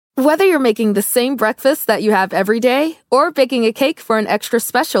Whether you're making the same breakfast that you have every day or baking a cake for an extra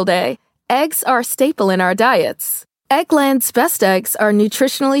special day, eggs are a staple in our diets. Eggland's best eggs are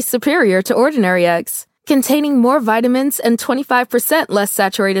nutritionally superior to ordinary eggs, containing more vitamins and 25% less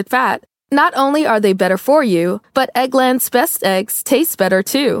saturated fat. Not only are they better for you, but Eggland's best eggs taste better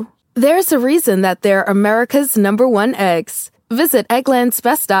too. There's a reason that they're America's #1 eggs. Visit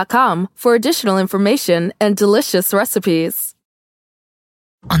egglandsbest.com for additional information and delicious recipes.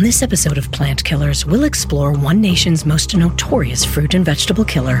 On this episode of Plant Killers, we'll explore one nation's most notorious fruit and vegetable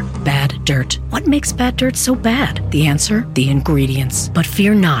killer, bad dirt. What makes bad dirt so bad? The answer? The ingredients. But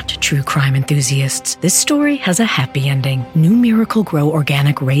fear not, true crime enthusiasts. This story has a happy ending. New Miracle-Gro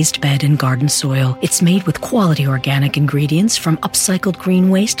organic raised bed and garden soil. It's made with quality organic ingredients from upcycled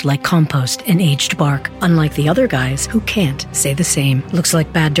green waste like compost and aged bark. Unlike the other guys who can't say the same. Looks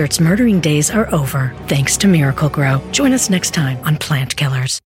like bad dirt's murdering days are over, thanks to Miracle-Gro. Join us next time on Plant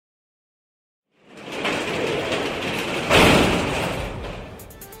Killers.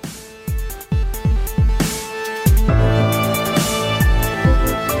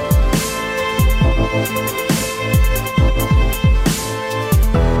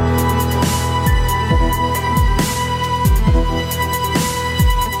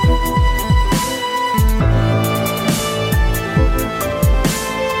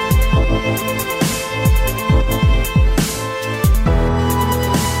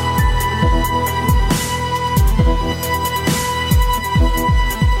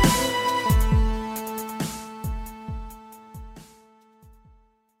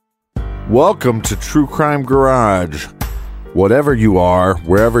 Welcome to True Crime Garage. Whatever you are,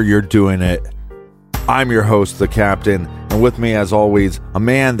 wherever you're doing it, I'm your host, the Captain, and with me, as always, a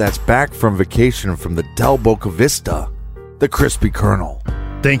man that's back from vacation from the Del Boca Vista, the Crispy Colonel.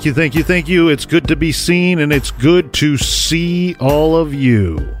 Thank you. It's good to be seen, and it's good to see all of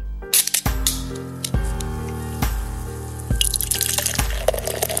you.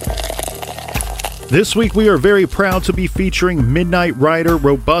 This week, we are very proud to be featuring Midnight Rider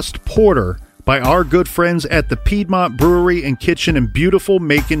Robust Porter by our good friends at the Piedmont Brewery and Kitchen in beautiful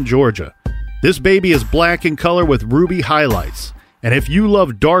Macon, Georgia. This baby is black in color with ruby highlights. And if you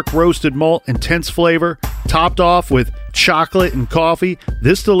love dark roasted malt, intense flavor, topped off with chocolate and coffee,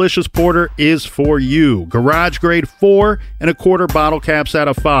 this delicious porter is for you. Garage grade 4.25 bottle caps out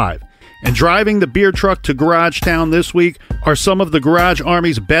of 5. And driving the beer truck to Garage Town this week are some of the Garage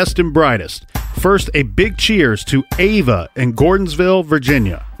Army's best and brightest. First, a big cheers to Ava in Gordonsville,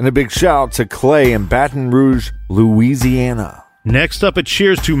 Virginia. And a big shout out to Clay in Baton Rouge, Louisiana. Next up, a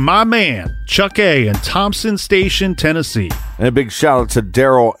cheers to my man, Chuck A. in Thompson Station, Tennessee. And a big shout out to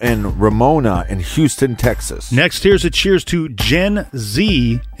Daryl and Ramona in Houston, Texas. Next, here's a cheers to Gen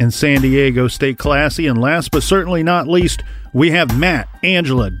Z in San Diego. Stay classy. And last but certainly not least, we have Matt,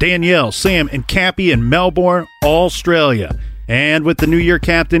 Angela, Danielle, Sam, and Cappy in Melbourne, Australia. And with the New Year,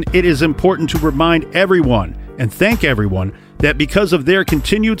 Captain, it is important to remind everyone and thank everyone that because of their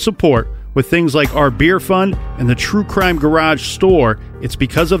continued support with things like our beer fund and the True Crime Garage store, it's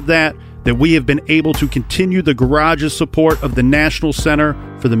because of that we have been able to continue the Garage's support of the National Center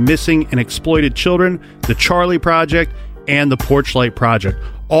for the Missing and Exploited Children, the Charlie Project, and the Porchlight Project,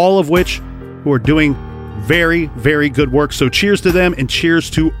 all of which who are doing very, very good work. So cheers to them and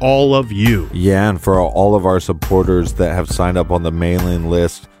cheers to all of you. Yeah, and for all of our supporters that have signed up on the mailing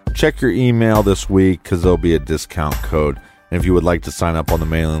list, check your email this week because there'll be a discount code. And if you would like to sign up on the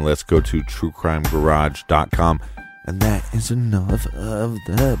mailing list, go to truecrimegarage.com. And that is enough of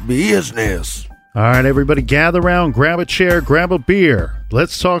the business. All right, everybody, gather around, grab a chair, grab a beer.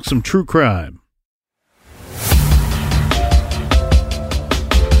 Let's talk some true crime.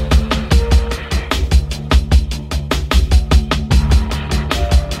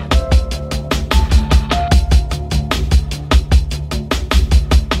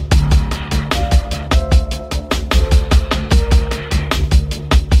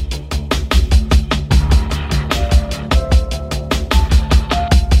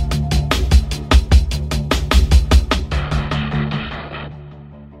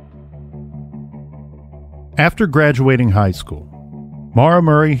 After graduating high school, Mara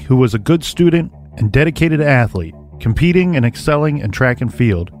Murray, who was a good student and dedicated athlete, competing and excelling in track and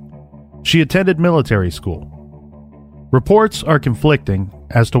field, she attended military school. Reports are conflicting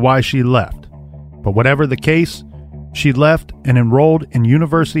as to why she left, but whatever the case, she left and enrolled in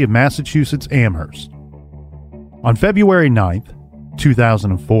University of Massachusetts Amherst. On February 9th,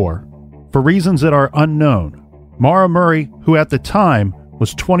 2004, for reasons that are unknown, Mara Murray, who at the time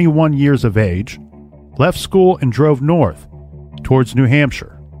was 21 years of age, left school and drove north towards New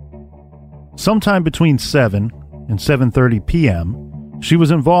Hampshire. Sometime between 7 and 7:30 p.m., She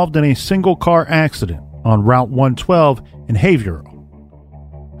was involved in a single-car accident on Route 112 in Haverhill.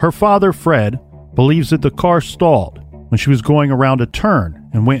 Her father, Fred, believes that the car stalled when she was going around a turn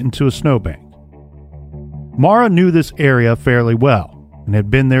and went into a snowbank. Mara knew this area fairly well and had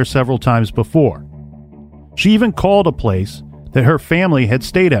been there several times before. She even called a place that her family had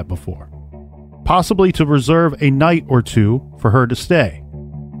stayed at before, possibly to reserve a night or two for her to stay.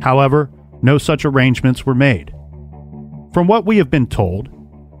 However, no such arrangements were made. From what we have been told,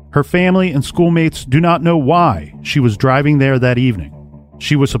 her family and schoolmates do not know why she was driving there that evening.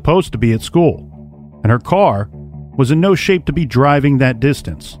 She was supposed to be at school, and her car was in no shape to be driving that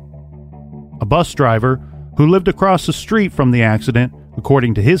distance. A bus driver who lived across the street from the accident,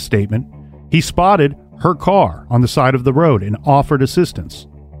 according to his statement, he spotted her car on the side of the road and offered assistance.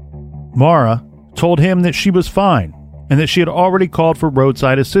 Mara told him that she was fine and that she had already called for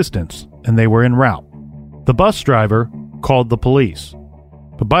roadside assistance and they were en route. The bus driver called the police,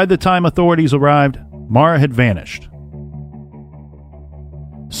 but by the time authorities arrived, Mara had vanished.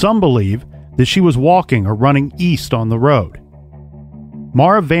 Some believe that she was walking or running east on the road.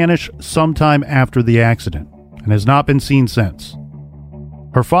 Mara vanished sometime after the accident and has not been seen since.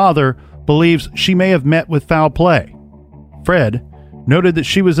 Her father believes she may have met with foul play. Fred noted that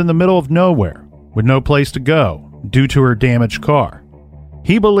she was in the middle of nowhere with no place to go due to her damaged car.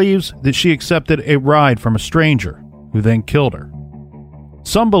 He believes that she accepted a ride from a stranger who then killed her.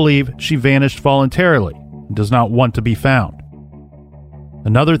 Some believe she vanished voluntarily and does not want to be found.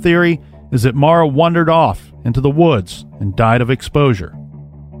 Another theory is that Mara wandered off into the woods and died of exposure.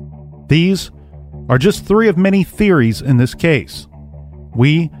 These are just three of many theories in this case.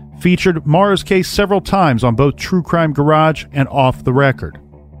 We featured Mara's case several times on both True Crime Garage and Off the Record.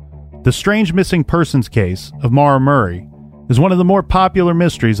 The strange missing persons case of Mara Murray is one of the more popular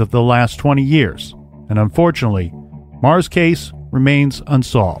mysteries of the last 20 years, and unfortunately, Mara's case remains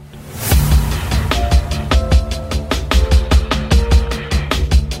unsolved.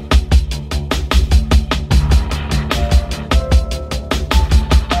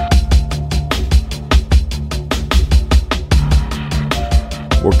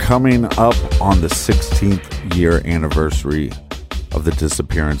 We're coming up on the 16th year anniversary of the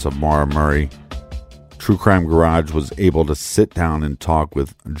disappearance of Mara Murray. True Crime Garage was able to sit down and talk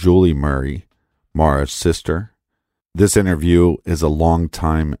with Julie Murray, Mara's sister. This interview is a long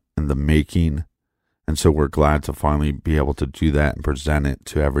time in the making, and so we're glad to finally be able to do that and present it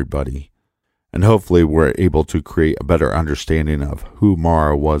to everybody. And hopefully we're able to create a better understanding of who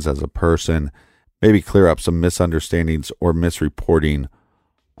Mara was as a person, maybe clear up some misunderstandings or misreporting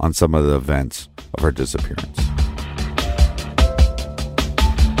on some of the events of her disappearance.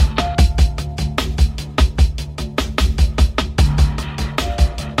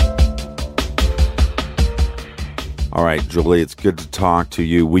 All right, Julie, it's good to talk to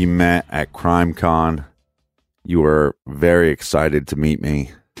you. We met at CrimeCon. You were very excited to meet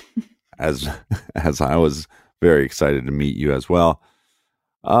me, as I was very excited to meet you as well.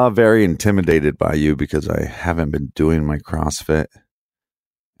 Very intimidated by you because I haven't been doing my CrossFit,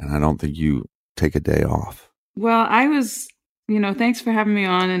 and I don't think you take a day off. Well, I was, thanks for having me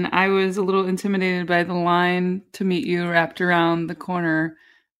on, and I was a little intimidated by the line to meet you wrapped around the corner.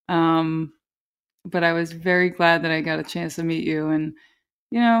 But I was very glad that I got a chance to meet you. And,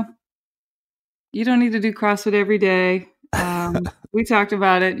 you don't need to do CrossFit every day. We talked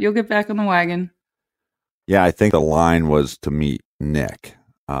about it. You'll get back on the wagon. Yeah, I think the line was to meet Nick.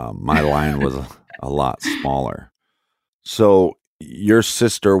 My line was a lot smaller. So your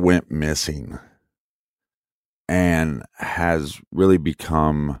sister went missing and has really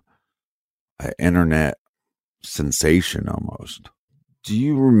become an internet sensation almost. Do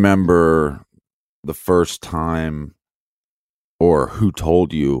you remember the first time or who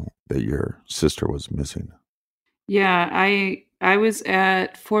told you that your sister was missing? Yeah, I was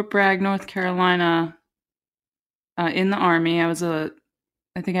at Fort Bragg, North Carolina, in the Army. I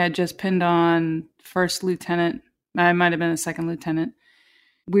think I had just pinned on first lieutenant. I might have been a second lieutenant.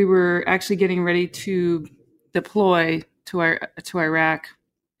 We were actually getting ready to deploy to Iraq,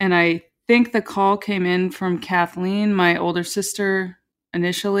 and I think the call came in from Kathleen, my older sister,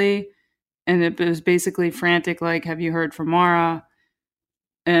 initially. And it was basically frantic, like, have you heard from Mara?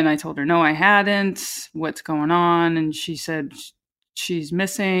 And I told her, no, I hadn't. What's going on? And she said, she's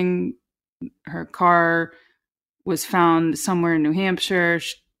missing. Her car was found somewhere in New Hampshire.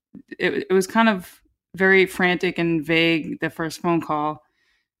 It was kind of very frantic and vague, the first phone call.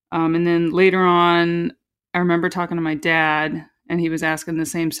 And then later on, I remember talking to my dad, and he was asking the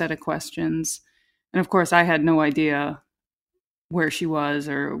same set of questions. And of course, I had no idea where she was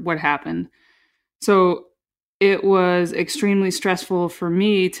or what happened. So it was extremely stressful for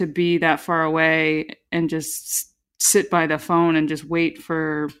me to be that far away and just sit by the phone and just wait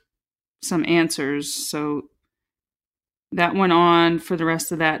for some answers. So that went on for the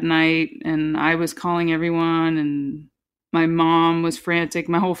rest of that night, and I was calling everyone, and my mom was frantic.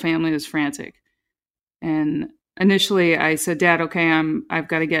 My whole family was frantic. And initially I said, Dad, okay, I've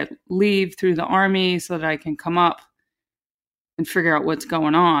got to get leave through the Army so that I can come up and figure out what's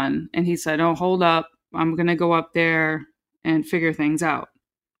going on. And he said, oh, hold up. I'm going to go up there and figure things out.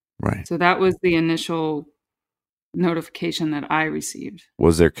 Right. So that was the initial notification that I received.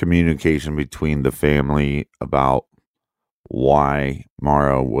 Was there communication between the family about why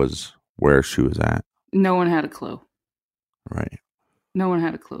Mara was where she was at? No one had a clue. Right. No one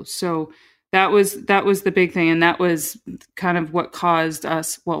had a clue. So that was the big thing. And that was kind of what caused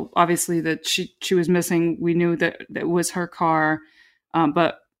us, well, obviously that she was missing. We knew that it was her car.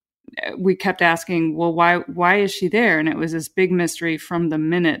 But we kept asking, well, why is she there? And it was this big mystery from the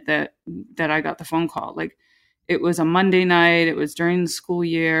minute that I got the phone call. Like, it was a Monday night. It was during the school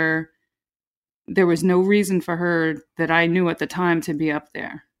year. There was no reason for her that I knew at the time to be up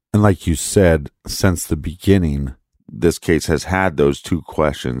there. And like you said, since the beginning, this case has had those two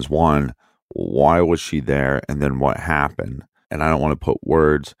questions. One, why was she there? And then what happened? And I don't want to put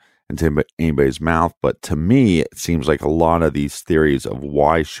words into anybody's mouth, but to me, it seems like a lot of these theories of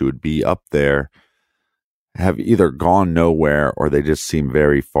why she would be up there have either gone nowhere or they just seem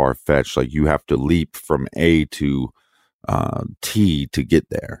very far-fetched. Like you have to leap from A to T to get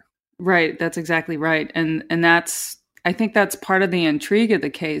there. Right. That's exactly right. And I think that's part of the intrigue of the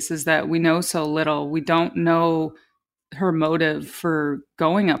case, is that we know so little. We don't know her motive for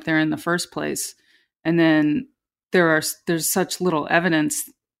going up there in the first place. And then there's such little evidence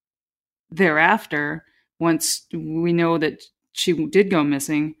thereafter, once we know that she did go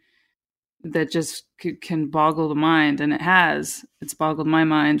missing, that just can boggle the mind. And it's boggled my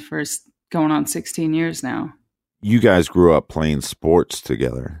mind for going on 16 years now. You guys grew up playing sports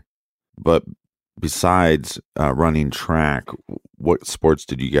together, but besides running track, what sports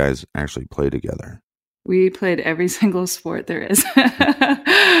did you guys actually play together? We played every single sport there is.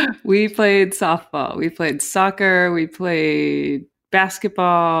 We played softball, we played soccer, we played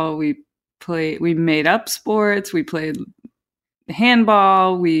basketball, we made up sports, we played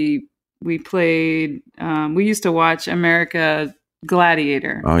handball, we played, we used to watch America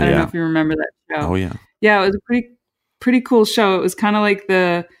Gladiator. Oh, I don't yeah. know if you remember that show. Oh, yeah. Yeah, it was a pretty cool show. It was kind of like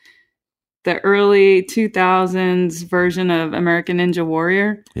the early 2000s version of American Ninja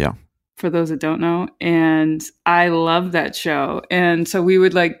Warrior. Yeah. For those that don't know. And I love that show. And so we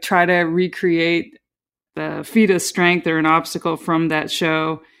would like try to recreate the feat of strength or an obstacle from that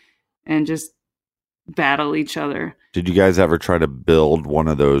show and just battle each other. Did you guys ever try to build one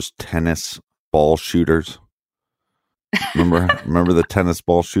of those tennis ball shooters? Remember the tennis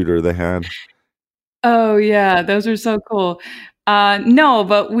ball shooter they had? Oh yeah, those are so cool. No,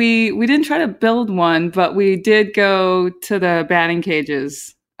 but we didn't try to build one, but we did go to the batting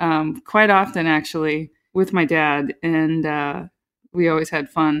cages quite often, actually, with my dad, and we always had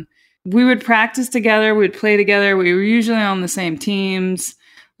fun. We would practice together, we would play together. We were usually on the same teams,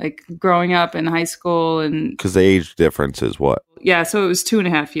 like growing up in high school. And because the age difference is what? Yeah, so it was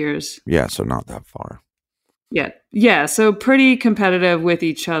 2.5 years. Yeah, so not that far. Yeah, so pretty competitive with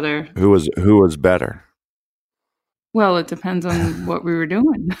each other. Who was better? Well, it depends on what we were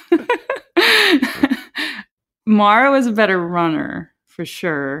doing. Mara was a better runner, for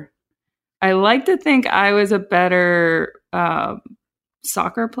sure. I like to think I was a better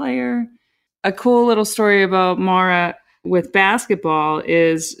soccer player. A cool little story about Mara with basketball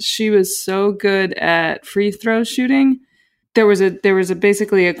is she was so good at free throw shooting. There was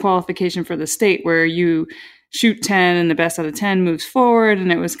basically a qualification for the state where you shoot 10 and the best out of 10 moves forward,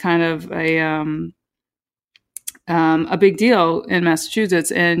 and it was kind of a big deal in Massachusetts.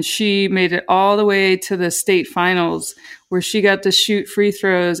 And she made it all the way to the state finals, where she got to shoot free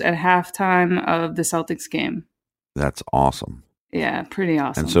throws at halftime of the Celtics game. That's awesome. Yeah, pretty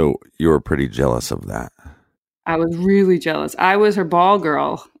awesome. And so you were pretty jealous of that. I was really jealous. I was her ball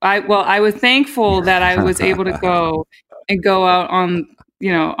girl. I was thankful that I was able to go out on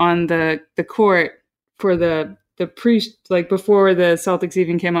the court for the before the Celtics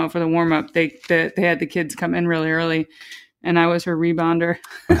even came out for the warm up. They had the kids come in really early, and I was her rebounder.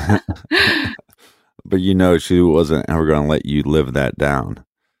 But she wasn't ever going to let you live that down.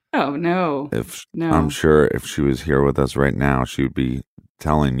 Oh no! No. I'm sure if she was here with us right now, she would be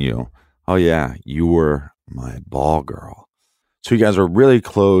telling you, "Oh yeah, you were my ball girl." So you guys were really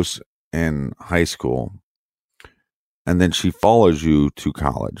close in high school, and then she follows you to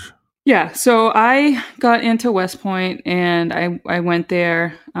college. Yeah, so I got into West Point and I went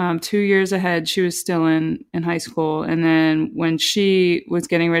there 2 years ahead. She was still in high school, and then when she was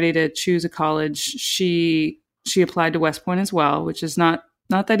getting ready to choose a college, she applied to West Point as well, which is not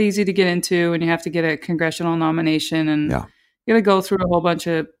that easy to get into, and you have to get a congressional nomination, and Yeah. you got to go through a whole bunch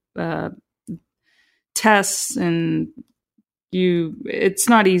of tests, and it's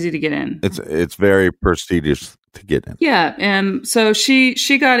not easy to get in. It's very prestigious to get in. Yeah, and so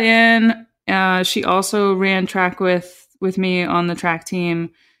she got in. She also ran track with me on the track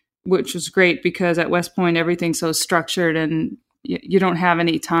team, which was great because at West Point everything's so structured and you don't have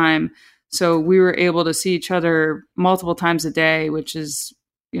any time. So we were able to see each other multiple times a day, which is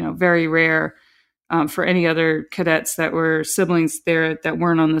very rare for any other cadets that were siblings there that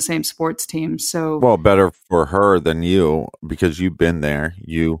weren't on the same sports team. So Well, better for her than you because you've been there.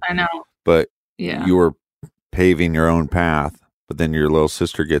 I know, But yeah, you were paving your own path, but then your little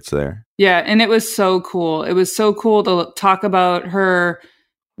sister gets there. yeah, and it was so cool. It was so cool to talk about her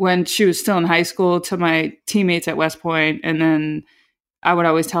when she was still in high school to my teammates at West Point, and then I would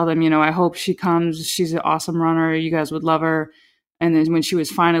always tell them, I hope she comes. She's an awesome runner. You guys would love her. And then when she was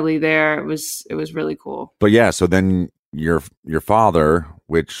finally there, it was really cool. But yeah, so then your father,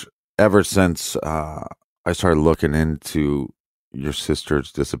 which ever since I started looking into your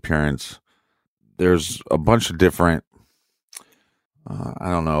sister's disappearance, there's a bunch of different,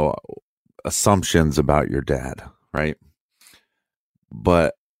 I don't know, assumptions about your dad, right?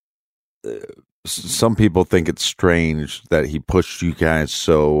 But some people think it's strange that he pushed you guys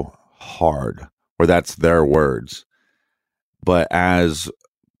so hard, or that's their words. But as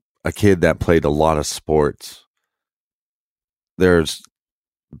a kid that played a lot of sports, there's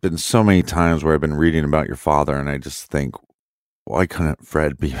been so many times where I've been reading about your father and I just think, why couldn't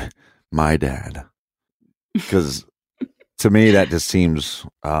Fred be my dad? Because to me, that just seems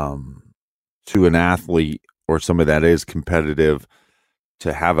to an athlete or somebody that is competitive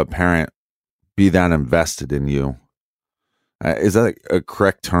to have a parent be that invested in you. Is that a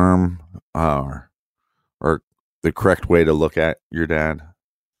correct term or the correct way to look at your dad?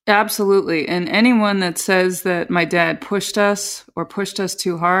 Absolutely. And anyone that says that my dad pushed us or pushed us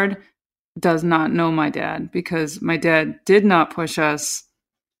too hard does not know my dad, because my dad did not push us.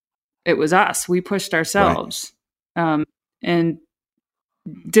 It was us. We pushed ourselves. Right. And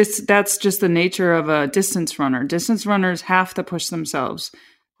that's just the nature of a distance runner. Distance runners have to push themselves.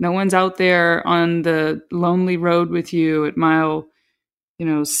 No one's out there on the lonely road with you at mile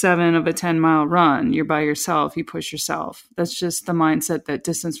 7 of a 10-mile run. You're by yourself. You push yourself. That's just the mindset that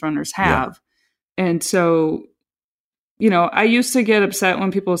distance runners have. Yeah. And so, I used to get upset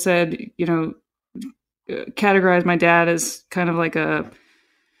when people said, categorize my dad as kind of like a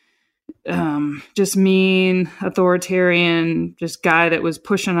just mean, authoritarian, just guy that was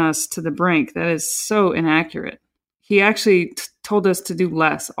pushing us to the brink. That is so inaccurate. He actually told us to do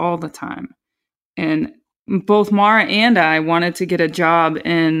less all the time. And both Mara and I wanted to get a job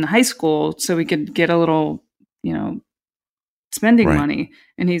in high school so we could get a little, spending money.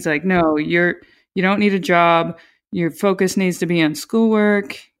 And he's like, no, you don't need a job. Your focus needs to be on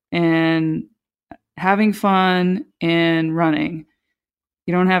schoolwork and having fun and running.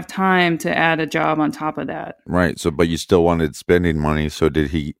 You don't have time to add a job on top of that. Right. So, but you still wanted spending money. So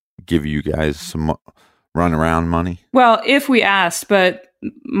did he give you guys some run around money? Well, if we asked, but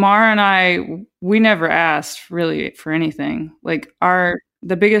Mara and I, we never asked really for anything. Like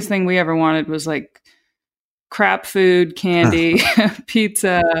the biggest thing we ever wanted was like crap food, candy,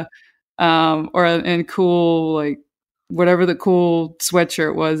 pizza, and cool, like whatever the cool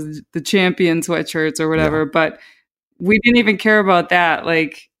sweatshirt was, the champion sweatshirts or whatever. Yeah. But we didn't even care about that.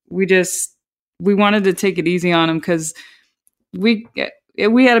 Like we wanted to take it easy on him because we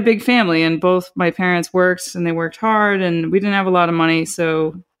had a big family and both my parents worked and they worked hard and we didn't have a lot of money.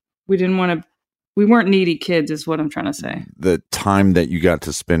 So we weren't needy kids is what I'm trying to say. The time that you got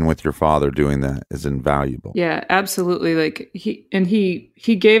to spend with your father doing that is invaluable. Yeah, absolutely. Like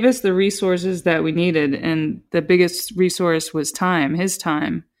he gave us the resources that we needed. And the biggest resource was time, his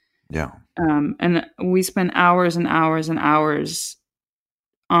time. Yeah. And we spent hours and hours and hours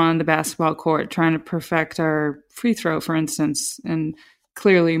on the basketball court trying to perfect our free throw, for instance. And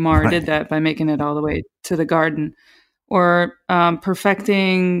clearly Mara did that by making it all the way to the garden. Or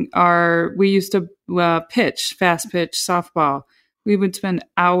perfecting we used to fast pitch softball. We would spend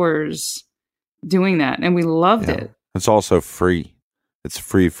hours doing that, and we loved it. It's also free. It's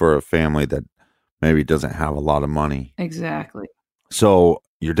free for a family that maybe doesn't have a lot of money. Exactly. So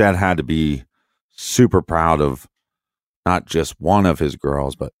your dad had to be super proud of not just one of his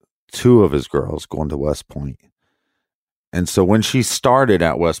girls, but two of his girls going to West Point. And so when she started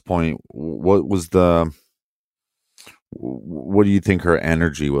at West Point, what do you think her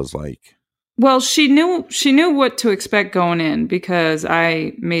energy was like? Well, she knew what to expect going in because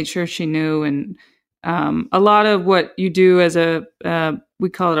I made sure she knew. And a lot of what you do as we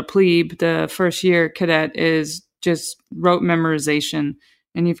call it a plebe, the first year cadet, is just rote memorization.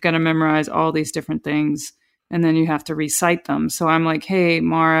 And you've got to memorize all these different things. And then you have to recite them. So I'm like, hey,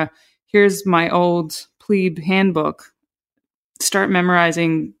 Mara, here's my old plebe handbook. Start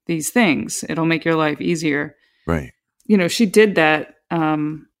memorizing these things. It'll make your life easier. Right. She did that.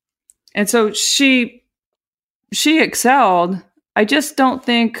 And so she excelled. I just don't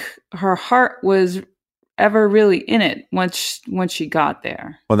think her heart was ever really in it once she got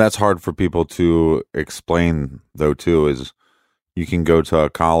there. Well, that's hard for people to explain, though, too, is you can go to a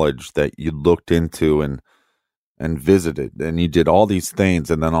college that you looked into and visited, and you did all these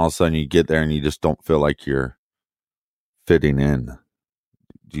things, and then all of a sudden you get there and you just don't feel like you're fitting in.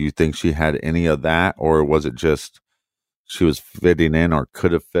 Do you think she had any of that, or was it just she was fitting in or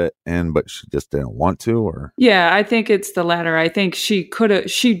could have fit in, but she just didn't want to? Or yeah, I think it's the latter. I think she could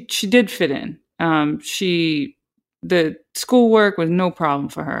have. She did fit in. The schoolwork was no problem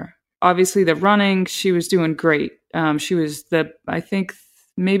for her. Obviously, the running, she was doing great. She was I think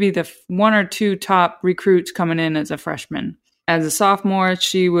maybe the one or two top recruits coming in as a freshman. As a sophomore,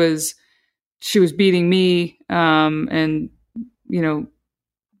 she was beating me, and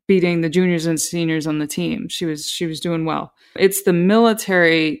beating the juniors and seniors on the team. She was doing well. It's the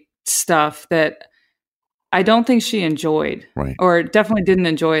military stuff that I don't think she enjoyed, right, or definitely didn't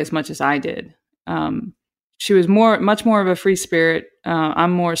enjoy as much as I did. She was much more of a free spirit.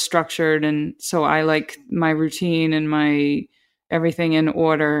 I'm more structured, and so I like my routine and my everything in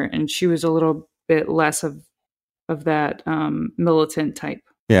order. And she was a little bit less of that militant type.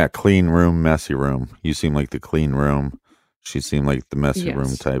 Yeah, clean room, messy room. You seem like the clean room. She seemed like the messy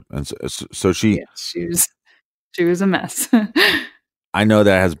room type, and so she was a mess. I know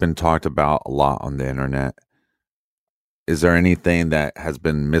that has been talked about a lot on the internet. Is there anything that has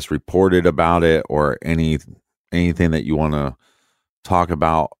been misreported about it, or anything that you want to talk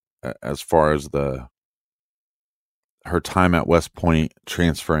about as far as her time at West Point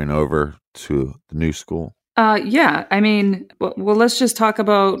transferring over to the new school? Yeah, I mean, well, let's just talk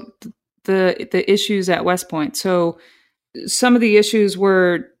about the issues at West Point. So some of the issues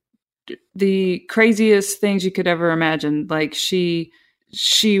were the craziest things you could ever imagine. Like she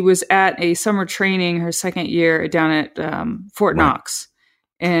was at a summer training her second year down at Fort Knox,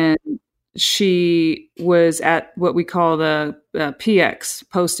 and she was at what we call the PX,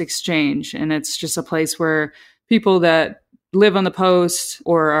 Post Exchange, and it's just a place where people that live on the post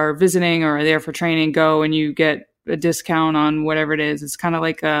or are visiting or are there for training go, and you get a discount on whatever it is. It's kind of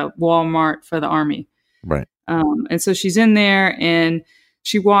like a Walmart for the Army. Right. And so she's in there, and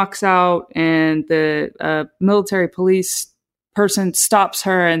she walks out, and the military police person stops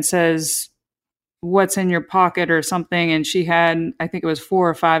her and says, "What's in your pocket?" or something. And she had, I think it was $4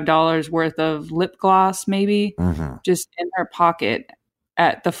 or $5 worth of lip gloss, maybe, just in her pocket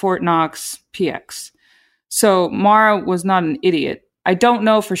at the Fort Knox PX. So Mara was not an idiot. I don't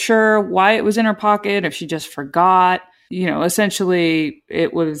know for sure why it was in her pocket, if she just forgot. Essentially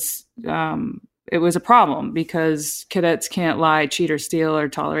it was a problem because cadets can't lie, cheat, or steal, or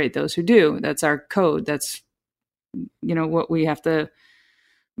tolerate those who do. That's our code. That's, what we have to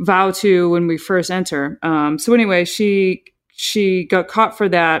vow to when we first enter. So anyway, she got caught for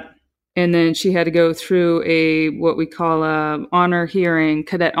that. And then she had to go through what we call a honor hearing,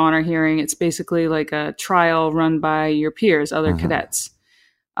 cadet honor hearing. It's basically like a trial run by your peers, other cadets.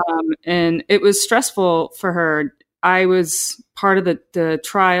 And it was stressful for her. I was part of the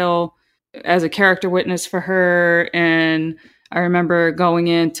trial as a character witness for her. And I remember going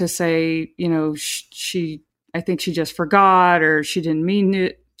in to say, I think she just forgot, or she didn't mean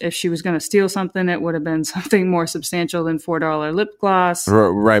it. If she was going to steal something, it would have been something more substantial than $4 lip gloss.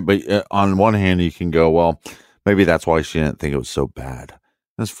 Right. But on one hand, you can go, well, maybe that's why she didn't think it was so bad.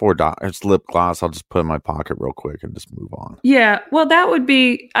 It's $4. It's lip gloss. I'll just put it in my pocket real quick and just move on. Yeah. Well, that would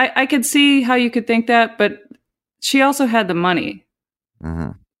be, I could see how you could think that, but she also had the money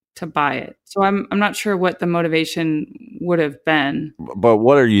to buy it. So I'm not sure what the motivation would have been. But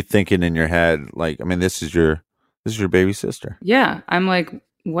what are you thinking in your head? Like, I mean, this is your baby sister. Yeah. I'm like,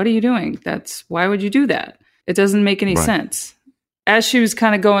 what are you doing? Why would you do that? It doesn't make any sense. As she was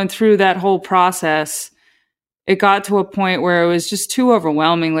kind of going through that whole process, it got to a point where it was just too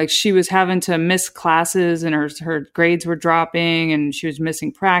overwhelming. Like she was having to miss classes, and her grades were dropping, and she was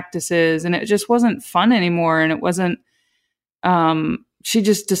missing practices, and it just wasn't fun anymore. And it wasn't, she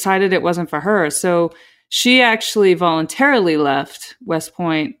just decided it wasn't for her. So She actually voluntarily left West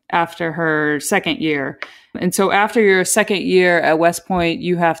Point after her second year. And so after your second year at West Point,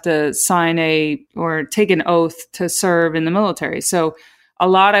 you have to sign or take an oath to serve in the military. So a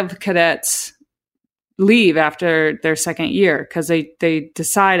lot of cadets leave after their second year because they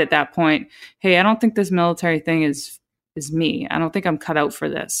decide at that point, hey, I don't think this military thing is me. I don't think I'm cut out for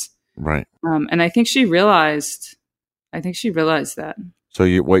this. Right. And I think she realized that. So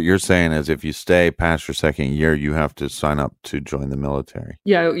what you're saying is if you stay past your second year, you have to sign up to join the military.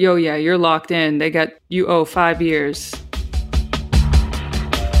 Yeah, you're locked in. You owe 5 years.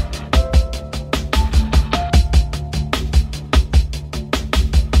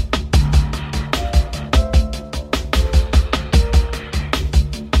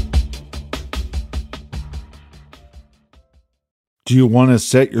 Do you want to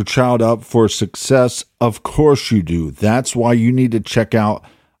set your child up for success? Of course you do. That's why you need to check out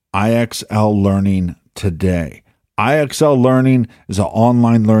IXL Learning today. IXL Learning is an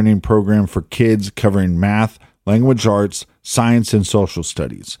online learning program for kids covering math, language arts, science, and social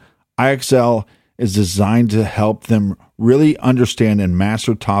studies. IXL is designed to help them really understand and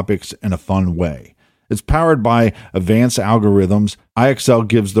master topics in a fun way. It's powered by advanced algorithms. IXL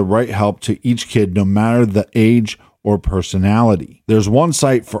gives the right help to each kid no matter the age or personality. There's one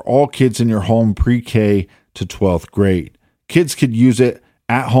site for all kids in your home pre-K to 12th grade. Kids could use it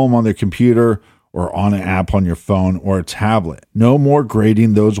at home on their computer or on an app on your phone or a tablet. No more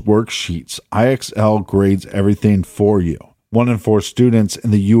grading those worksheets. IXL grades everything for you. 1 in 4 students in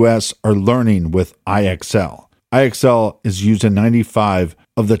the U.S. are learning with IXL. IXL is used in 95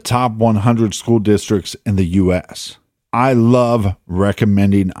 of the top 100 school districts in the U.S. I love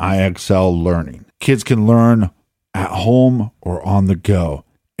recommending IXL Learning. Kids can learn at home or on the go.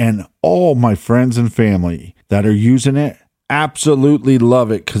 And all my friends and family that are using it absolutely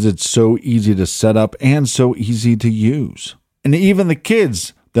love it because it's so easy to set up and so easy to use. And even the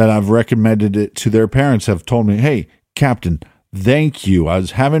kids that I've recommended it to their parents have told me, hey, Captain, thank you. I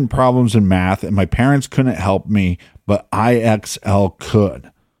was having problems in math and my parents couldn't help me, but IXL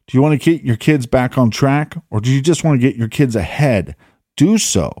could. Do you want to get your kids back on track or do you just want to get your kids ahead? Do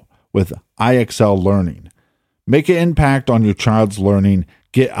so with IXL Learning. Make an impact on your child's learning.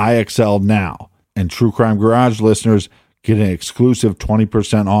 Get IXL now. And True Crime Garage listeners get an exclusive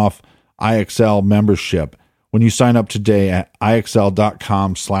 20% off IXL membership when you sign up today at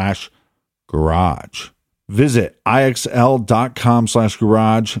IXL.com/garage. Visit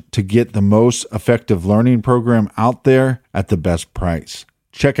IXL.com/garage to get the most effective learning program out there at the best price.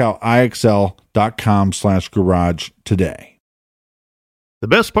 Check out IXL.com/garage today. The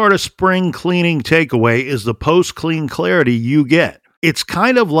best part of spring cleaning takeaway is the post-clean clarity you get. It's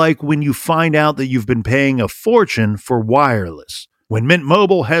kind of like when you find out that you've been paying a fortune for wireless. When Mint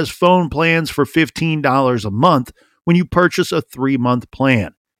Mobile has phone plans for $15 a month when you purchase a 3-month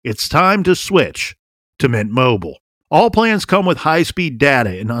plan. It's time to switch to Mint Mobile. All plans come with high-speed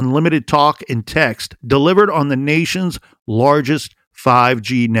data and unlimited talk and text delivered on the nation's largest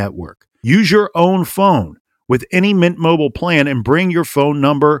 5G network. Use your own phone with any Mint Mobile plan and bring your phone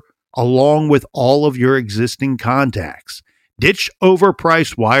number along with all of your existing contacts. Ditch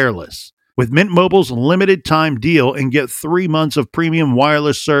overpriced wireless with Mint Mobile's limited time deal and get 3 months of premium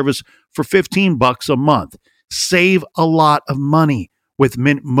wireless service for $15 a month. Save a lot of money with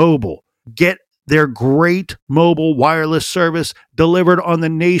Mint Mobile. Get their great mobile wireless service delivered on the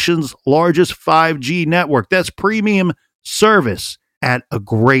nation's largest 5G network. That's premium service at a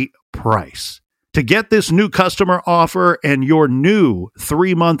great price. To get this new customer offer and your new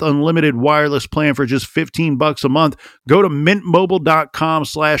 3-month unlimited wireless plan for just $15 a month, go to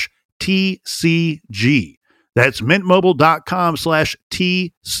mintmobile.com/TCG. That's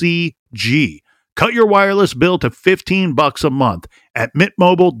mintmobile.com/TCG. Cut your wireless bill to $15 a month at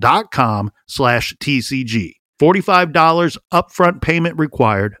mintmobile.com/TCG. $45 upfront payment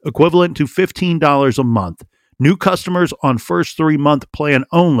required, equivalent to $15 a month. New customers on first 3-month plan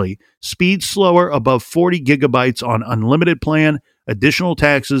only. Speed slower above 40 gigabytes on unlimited plan. Additional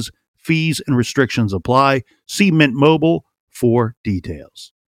taxes, fees, and restrictions apply. See Mint Mobile for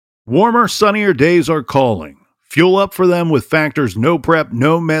details. Warmer, sunnier days are calling. Fuel up for them with Factor's no prep,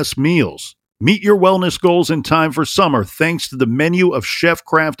 no mess meals. Meet your wellness goals in time for summer thanks to the menu of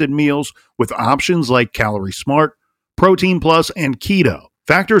chef-crafted meals with options like Calorie Smart, Protein Plus, and Keto.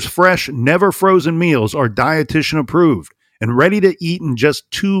 Factor's fresh, never frozen meals are dietitian approved and ready to eat in just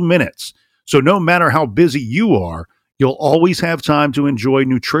 2 minutes. So no matter how busy you are, you'll always have time to enjoy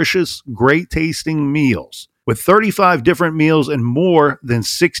nutritious, great tasting meals. With 35 different meals and more than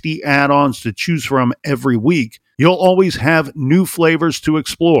 60 add-ons to choose from every week, you'll always have new flavors to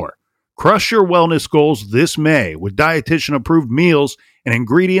explore. Crush your wellness goals this May with dietitian-approved meals and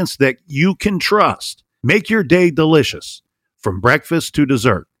ingredients that you can trust. Make your day delicious, from breakfast to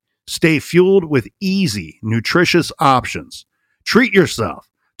dessert. Stay fueled with easy, nutritious options. Treat yourself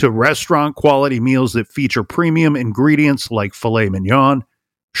to restaurant-quality meals that feature premium ingredients like filet mignon,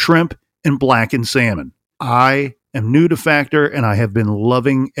 shrimp, and blackened salmon. I am new to Factor, and I have been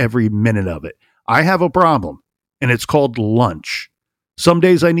loving every minute of it. I have a problem, and it's called lunch. Some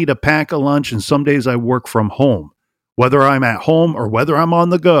days I need to pack a lunch, and some days I work from home. Whether I'm at home or whether I'm on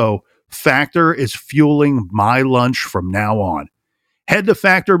the go, Factor is fueling my lunch from now on. Head to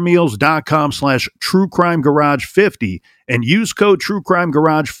factormeals.com/truecrimegarage50 and use code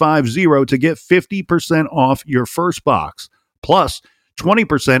truecrimegarage50 to get 50% off your first box, plus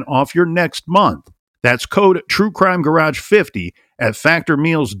 20% off your next month. That's code truecrimegarage50 at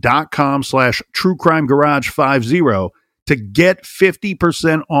factormeals.com/truecrimegarage50 to get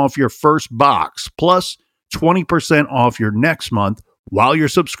 50% off your first box, plus 20% off your next month while your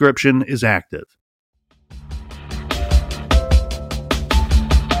subscription is active.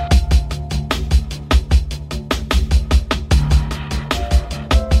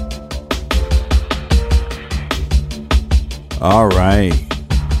 All right.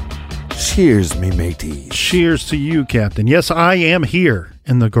 Cheers, me mateys. Cheers to you, Captain. Yes, I am here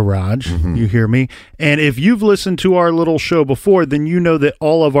in the garage. Mm-hmm. You hear me? And if you've listened to our little show before, then you know that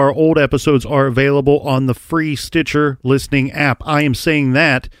all of our old episodes are available on the free Stitcher listening app. I am saying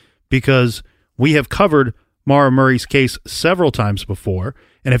that because we have covered Maura Murray's case several times before.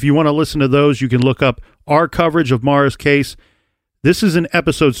 And if you want to listen to those, you can look up our coverage of Maura's case. This is in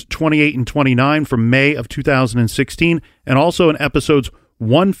episodes 28 and 29 from May of 2016, and also in episodes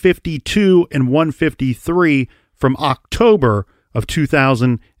 152 and 153 from October of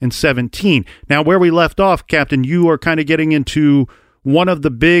 2017. Now, where we left off, Captain, you are kind of getting into one of the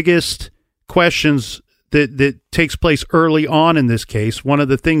biggest questions that takes place early on in this case. One of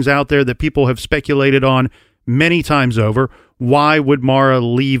the things out there that people have speculated on many times over. Why would Maura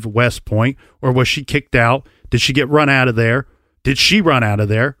leave West Point? Or was she kicked out? Did she get run out of there? Did she run out of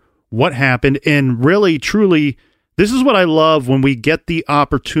there? What happened? And really, truly, this is what I love when we get the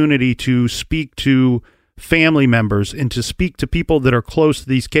opportunity to speak to family members and to speak to people that are close to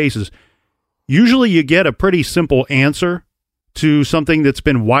these cases. Usually you get a pretty simple answer to something that's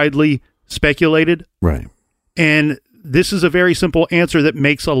been widely speculated. Right. And this is a very simple answer that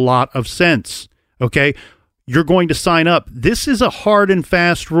makes a lot of sense. Okay? You're going to sign up. This is a hard and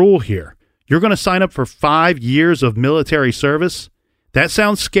fast rule here. You're going to sign up for 5 years of military service? That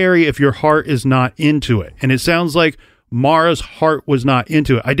sounds scary if your heart is not into it. And it sounds like Maura's heart was not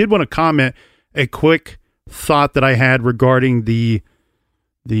into it. I did want to comment a quick thought that I had regarding the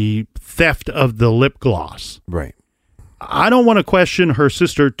theft of the lip gloss. Right. I don't want to question her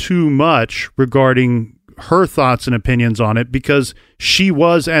sister too much regarding her thoughts and opinions on it because she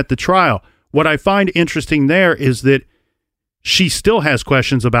was at the trial. What I find interesting there is that she still has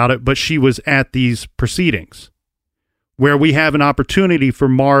questions about it, but she was at these proceedings where we have an opportunity for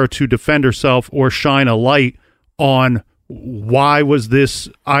Maura to defend herself or shine a light on why was this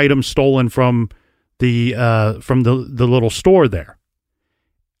item stolen from the little store there.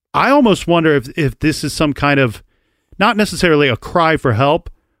 I almost wonder if this is some kind of, not necessarily a cry for help,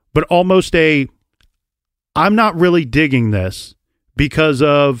 but almost I'm not really digging this because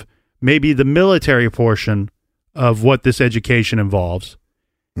of maybe the military portion of what this education involves.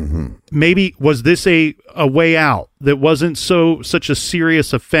 Mm-hmm. Maybe was this a way out that wasn't such a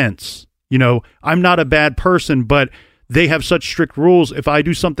serious offense? You know, I'm not a bad person, but they have such strict rules. If I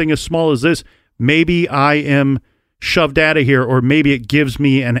do something as small as this, maybe I am shoved out of here, or maybe it gives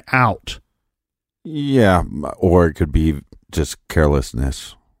me an out. Yeah, or it could be just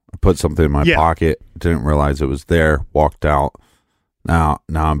carelessness. I put something in my pocket, didn't realize it was there, walked out. Now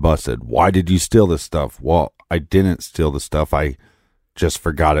I'm busted. Why did you steal this stuff? Well, I didn't steal the stuff. I just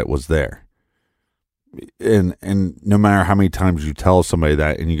forgot it was there. And no matter how many times you tell somebody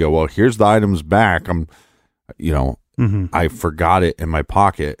that and you go, well, here's the items back. I forgot it in my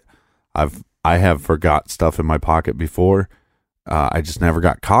pocket. I have forgot stuff in my pocket before. I just never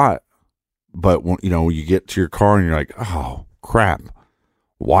got caught. But when, you get to your car and you're like, oh crap.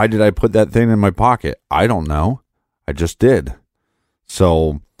 Why did I put that thing in my pocket? I don't know. I just did.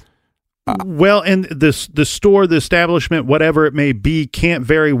 So, well, and the store, the establishment, whatever it may be, can't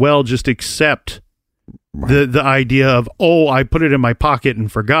very well just accept the idea of, oh, I put it in my pocket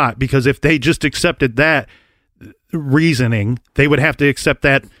and forgot, because if they just accepted that reasoning, they would have to accept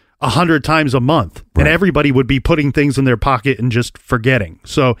that 100 times a month, and everybody would be putting things in their pocket and just forgetting.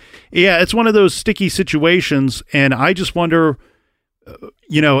 So, yeah, it's one of those sticky situations, and I just wonder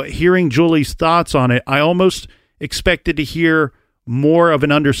hearing Julie's thoughts on it, I almost expected to hear more of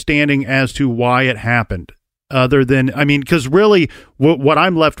an understanding as to why it happened. Other than, because really what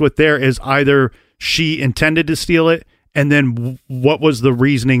I'm left with there is either she intended to steal it, and then what was the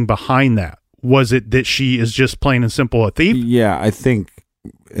reasoning behind that? Was it that she is just plain and simple a thief? Yeah, I think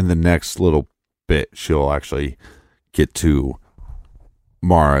in the next little bit, she'll actually get to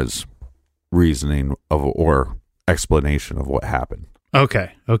Mara's reasoning or explanation of what happened.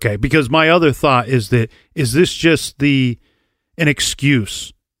 Okay. Because my other thought is this just an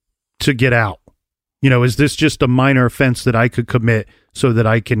excuse to get out? Is this just a minor offense that I could commit so that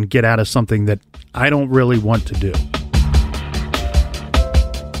I can get out of something that I don't really want to do?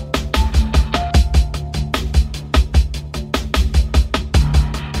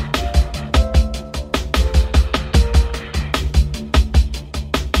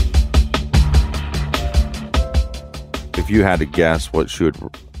 If you had to guess what she would,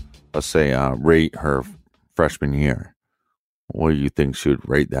 let's say, rate her freshman year, what do you think she would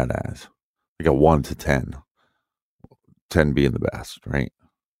rate that as? Like a 1 to 10. 10 being the best, right?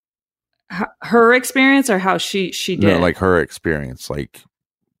 Her experience or how she did? No, like her experience.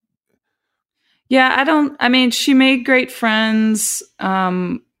 Yeah, she made great friends.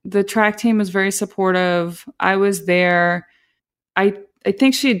 The track team was very supportive. I was there. I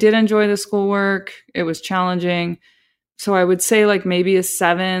think she did enjoy the schoolwork. It was challenging. So I would say like maybe a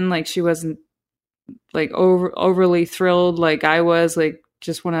 7. Like she wasn't like overly thrilled like I was. Like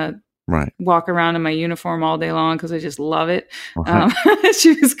just want to walk around in my uniform all day long because I just love it.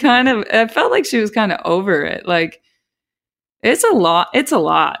 She was I felt like she was kind of over it. Like it's a lot.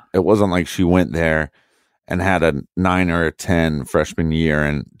 It wasn't like she went there and had a 9 or a 10 freshman year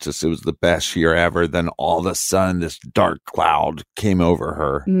and just it was the best year ever. Then all of a sudden this dark cloud came over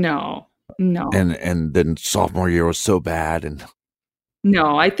her. No. And then sophomore year was so bad. And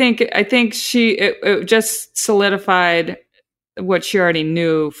no, I think it just solidified what she already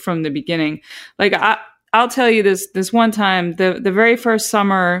knew from the beginning. Like I'll tell you this one time, the very first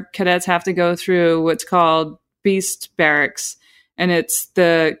summer, cadets have to go through what's called Beast Barracks, and it's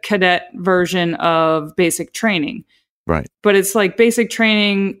the cadet version of basic training. Right. But it's like basic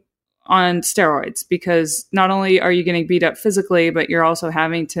training on steroids, because not only are you getting beat up physically, but you're also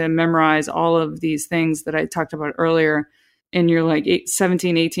having to memorize all of these things that I talked about earlier. And you're like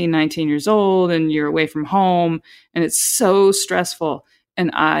 17, 18, 19 years old, and you're away from home, and it's so stressful.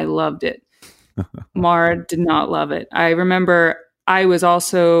 And I loved it. Mara did not love it. I remember I was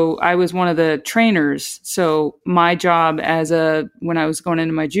one of the trainers. So my job when I was going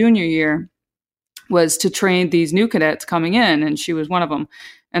into my junior year was to train these new cadets coming in, and she was one of them.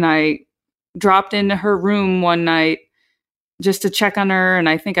 And I dropped into her room one night just to check on her. And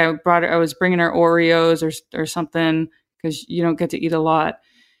I think I was bringing her Oreos or something, because you don't get to eat a lot.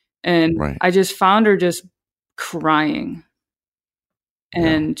 And I just found her just crying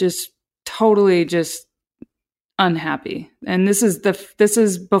and just totally just unhappy. And this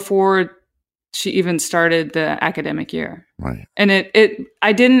is before she even started the academic year. Right. And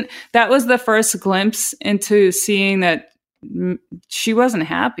that was the first glimpse into seeing that she wasn't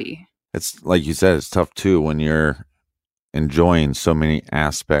happy. It's like you said, it's tough too when you're enjoying so many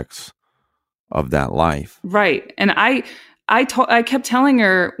aspects of that life. Right. And I kept telling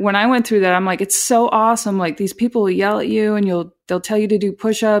her when I went through that, I'm like, it's so awesome. Like these people will yell at you and they'll tell you to do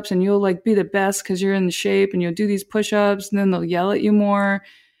push-ups and you'll like be the best because you're in the shape, and you'll do these push-ups and then they'll yell at you more.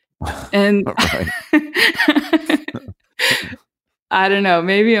 And I don't know,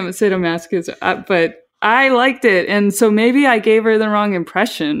 maybe I'm a sadomasochist, but I liked it. And so maybe I gave her the wrong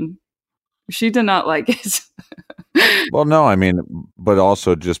impression. She did not like it. Well, no, but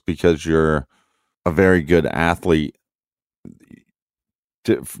also just because you're a very good athlete,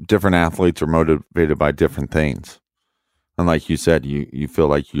 different athletes are motivated by different things. And like you said, you feel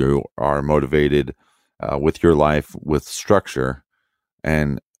like you are motivated with your life, with structure,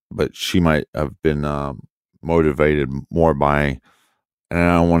 but she might have been motivated more by, and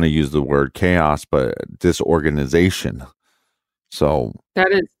I don't want to use the word chaos, but disorganization. So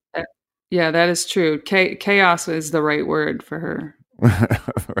that is true. Chaos is the right word for her.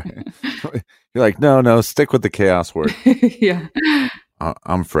 Right. You're like, no, stick with the chaos word. Yeah.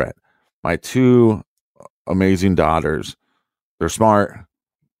 I'm Fred. My 2 amazing daughters, they're smart,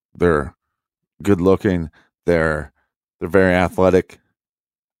 they're good looking, they're very athletic,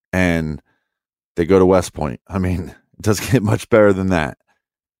 and they go to West Point. It doesn't get much better than that.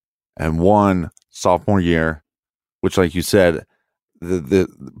 And one sophomore year, which, like you said,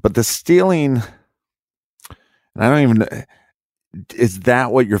 but the stealing, and I don't even, is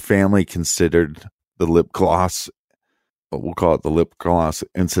that what your family considered the lip gloss we'll call it the lip gloss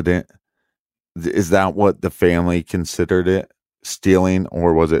incident. Is that what the family considered it, stealing,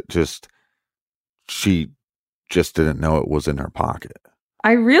 or was it just she just didn't know it was in her pocket?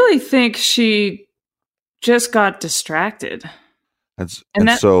 I really think she just got distracted. And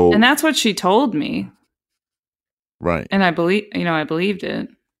that's what she told me. Right. And I believed it.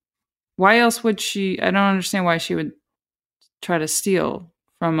 Why else would she? I don't understand why she would try to steal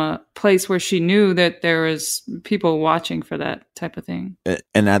from a place where she knew that there was people watching for that type of thing.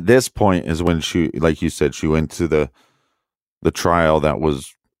 And at this point is when she, like you said, she went to the trial that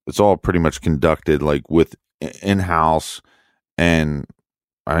was, it's all pretty much conducted like with in-house, and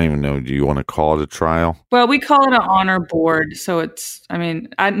I don't even know, do you want to call it a trial? Well, we call it an honor board. So it's, I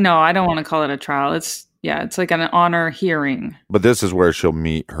don't want to call it a trial. It's like an honor hearing. But this is where she'll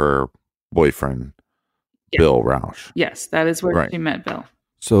meet her boyfriend, Bill Rausch. Yes, that is where she met Bill.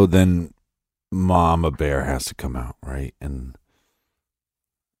 So then Mama Bear has to come out, right? And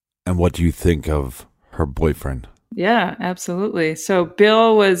what do you think of her boyfriend? Yeah, absolutely. So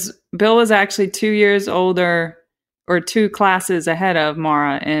Bill was actually 2 years older, or 2 classes ahead of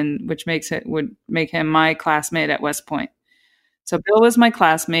Mara, and which would make him my classmate at West Point. So Bill was my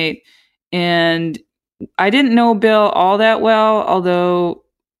classmate, and I didn't know Bill all that well, although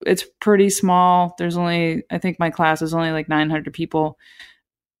it's pretty small. I think my class is only like 900 people.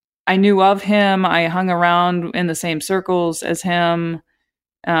 I knew of him. I hung around in the same circles as him.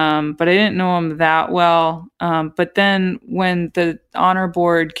 But I didn't know him that well. But then when the honor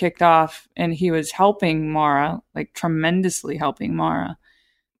board kicked off and he was helping Mara, like tremendously helping Mara,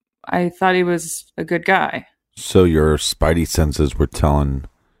 I thought he was a good guy. So your spidey senses were telling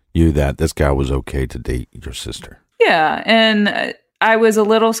you that this guy was okay to date your sister. Yeah. And I was a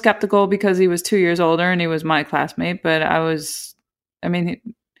little skeptical because he was 2 years older and he was my classmate, but that was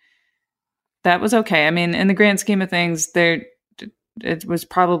okay. I mean, in the grand scheme of things, it was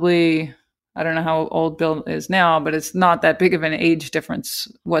probably, I don't know how old Bill is now, but it's not that big of an age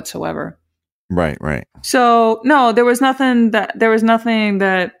difference whatsoever. Right. So no, there was nothing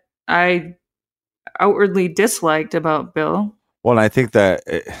that I outwardly disliked about Bill. Well, I think that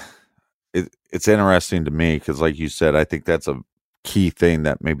it's interesting to me because, like you said, I think that's a key thing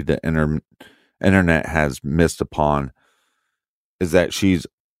that maybe the internet has missed upon, is that she's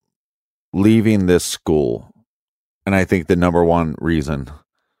leaving this school. And I think the number one reason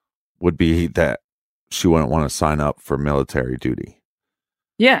would be that she wouldn't want to sign up for military duty.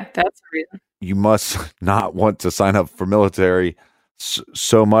 Yeah, that's the reason. You must not want to sign up for military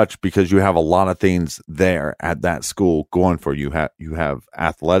so much because you have a lot of things there at that school going for you. You have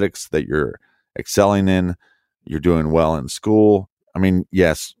athletics that you're excelling in. You're doing well in school. I mean,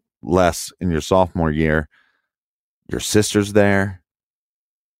 yes, less in your sophomore year. Your sister's there,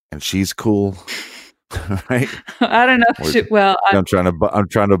 and she's cool. Right? I don't know. I'm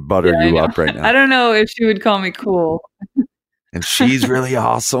trying to butter you up right now. I don't know if she would call me cool. And she's really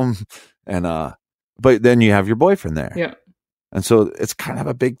awesome. And but then you have your boyfriend there. Yeah. And so it's kind of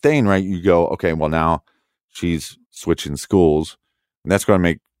a big thing, right? You go, okay, well now she's switching schools, and that's going to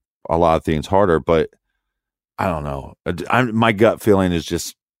make a lot of things harder. But I don't know. My gut feeling is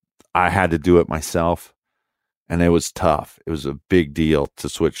just I had to do it myself. And it was tough. It was a big deal to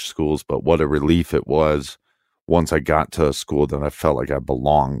switch schools, but what a relief it was once I got to a school that I felt like I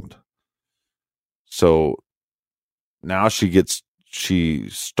belonged. So now she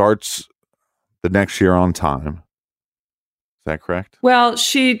starts the next year on time. Is that correct? Well,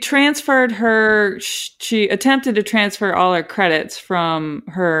 she attempted to transfer all her credits from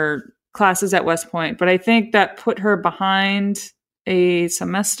her classes at West Point, but I think that put her behind a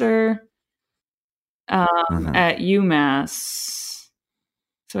semester at UMass.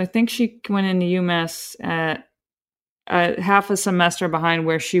 So I think she went into UMass at half a semester behind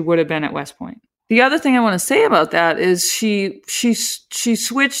where she would have been at West Point. The other thing I want to say about that is she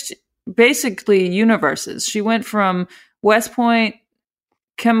switched basically universes. She went from West Point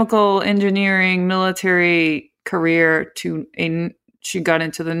chemical engineering military career she got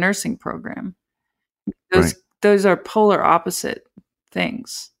into the nursing program. Those are polar opposite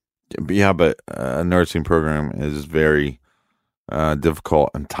things. Yeah, but a nursing program is very difficult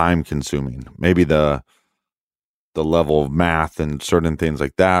and time consuming. Maybe the level of math and certain things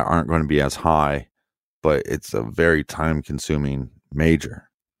like that aren't going to be as high, but it's a very time consuming major.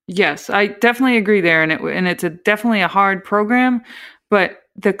 Yes, I definitely agree there, and it's definitely a hard program, but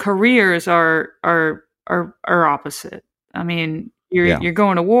the careers are opposite. I mean, you're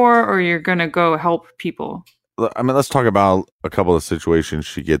going to war or you're going to go help people. I mean, let's talk about a couple of situations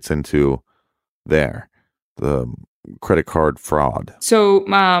she gets into there. The credit card fraud. So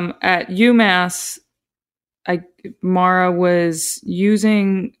at UMass, Mara was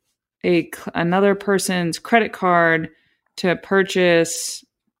using another person's credit card to purchase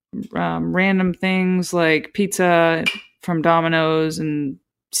random things like pizza from Domino's and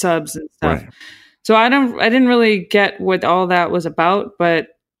subs and stuff. Right. So I didn't really get what all that was about, but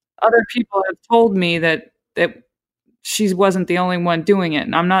other people have told me that she wasn't the only one doing it.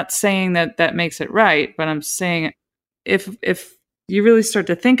 And I'm not saying that makes it right, but I'm saying if you really start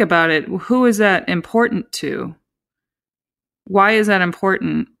to think about it, who is that important to? Why is that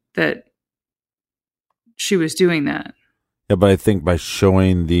important that she was doing that? Yeah, but I think by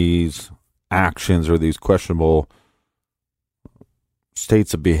showing these actions or these questionable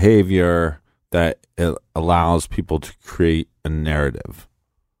states of behavior, that it allows people to create a narrative.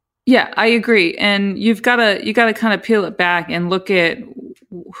 Yeah, I agree. And you got to kind of peel it back and look at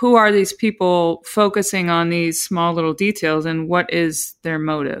who are these people focusing on these small little details and what is their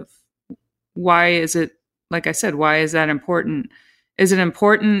motive? Why is it, like I said, why is that important? Is it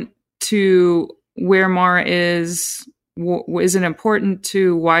important to where Mara is? Is it important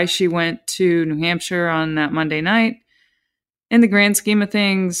to why she went to New Hampshire on that Monday night? In the grand scheme of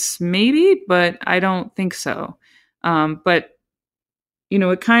things, maybe, but I don't think so. But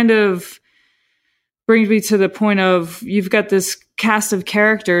it kind of brings me to the point of you've got this cast of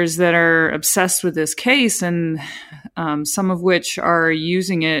characters that are obsessed with this case, and some of which are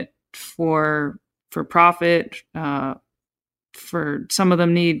using it for profit. For some of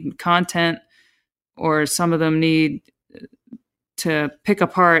them need content, or some of them need to pick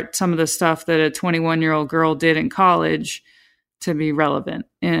apart some of the stuff that a 21-year-old girl did in college to be relevant.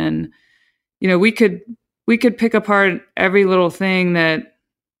 And we could pick apart every little thing that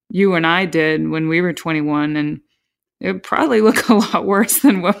you and I did when we were 21, and it would probably look a lot worse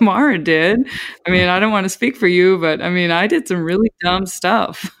than what Mara did. I mean, I don't want to speak for you, but I mean, I did some really dumb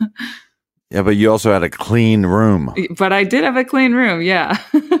stuff. Yeah, but you also had a clean room. But I did have a clean room, yeah.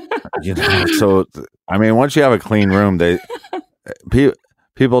 So, I mean, once you have a clean room,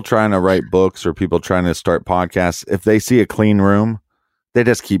 people trying to write books or people trying to start podcasts, if they see a clean room, they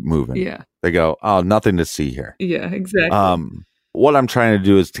just keep moving. Yeah. They go, oh, nothing to see here. Yeah, exactly. What I'm trying to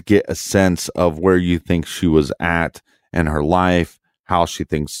do is to get a sense of where you think she was at in her life, how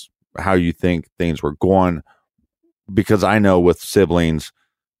you think things were going. Because I know with siblings,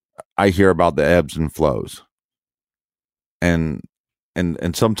 I hear about the ebbs and flows. And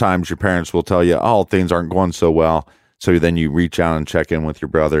sometimes your parents will tell you, oh, things aren't going so well. So then you reach out and check in with your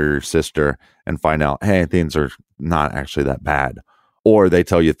brother or sister and find out, hey, things are not actually that bad. Or they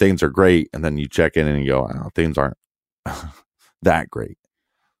tell you things are great, and then you check in and you go, oh, things aren't that great.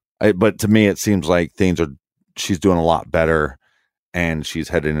 But to me, it seems like she's doing a lot better, and she's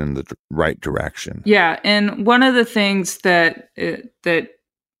heading in the right direction. Yeah, and one of the things that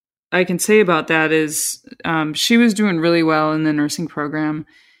I can say about that is she was doing really well in the nursing program.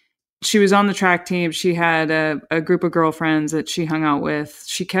 She was on the track team. She had a group of girlfriends that she hung out with.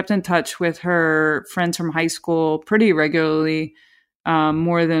 She kept in touch with her friends from high school pretty regularly,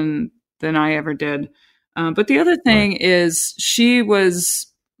 more than I ever did. But the other thing is she was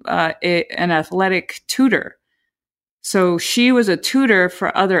an athletic tutor. So she was a tutor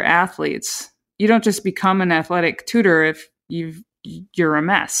for other athletes. You don't just become an athletic tutor if you're a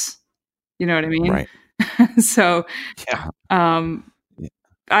mess. You know what I mean? Right. So, yeah.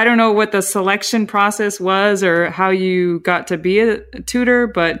 I don't know what the selection process was or how you got to be a tutor,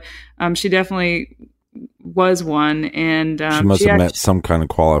 but she definitely was one. And she must have met some kind of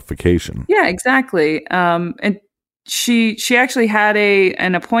qualification. Yeah, exactly. And she actually had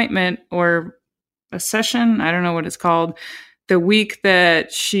an appointment or a session, I don't know what it's called, the week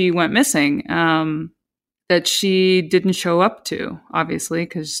that she went missing, that she didn't show up to, obviously,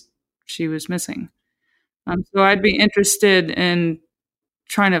 because she was missing. So I'd be interested in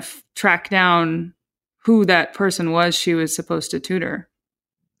trying to track down who that person was she was supposed to tutor.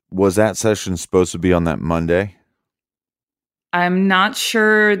 Was that session supposed to be on that Monday? I'm not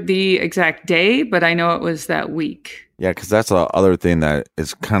sure the exact day, but I know it was that week. Yeah, because that's the other thing that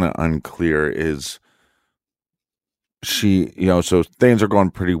is kind of unclear is she, so things are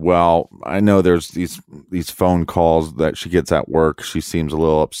going pretty well. I know there's these phone calls that she gets at work. She seems a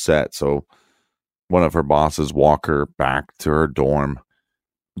little upset. So one of her bosses walk her back to her dorm.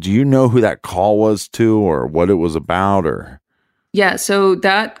 Do you know who that call was to or what it was about? Or yeah, so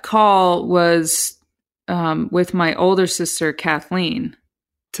that call was with my older sister, Kathleen.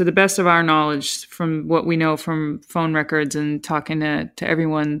 To the best of our knowledge, from what we know from phone records and talking to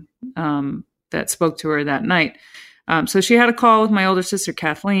everyone that spoke to her that night. So she had a call with my older sister,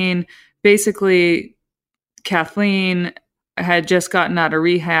 Kathleen. Basically, Kathleen had just gotten out of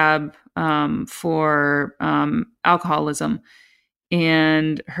rehab for alcoholism.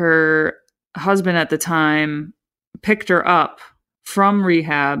 And her husband at the time picked her up from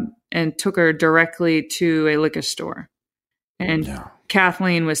rehab and took her directly to a liquor store. And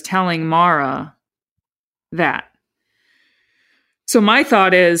Kathleen was telling Mara that. So my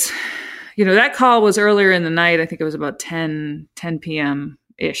thought is, that call was earlier in the night. I think it was about 10 p.m.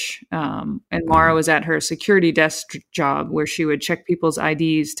 ish. And Mara was at her security desk job where she would check people's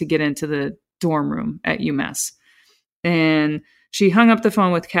IDs to get into the dorm room at UMass. And she hung up the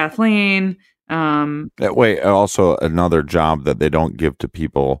phone with Kathleen. Also another job that they don't give to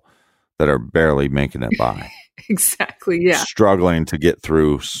people that are barely making it by. Exactly. Yeah. Struggling to get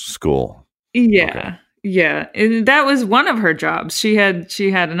through school. Yeah. Okay. Yeah. And that was one of her jobs. She had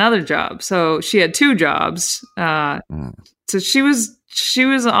another job. So she had two jobs. So she was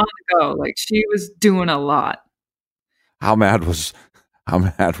on the go. Like, she was doing a lot. How mad was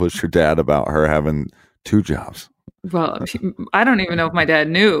your dad about her having two jobs? Well, I don't even know if my dad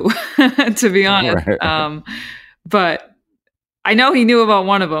knew, to be honest. Right. But I know he knew about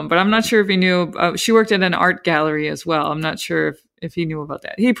one of them, but I'm not sure if he knew. She worked at an art gallery as well. I'm not sure if he knew about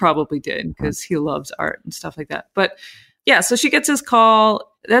that. He probably did, because he loves art and stuff like that. But yeah, so she gets this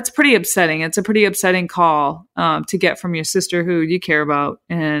call. That's pretty upsetting. It's a pretty upsetting call to get from your sister who you care about.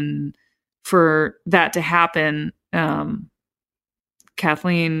 And for that to happen,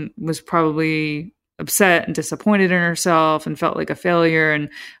 Kathleen was probably upset and disappointed in herself and felt like a failure. And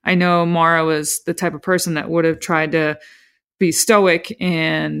I know Mara was the type of person that would have tried to be stoic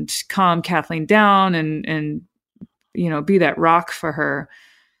and calm Kathleen down and be that rock for her.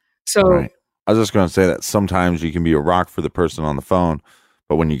 So right. I was just going to say that sometimes you can be a rock for the person on the phone,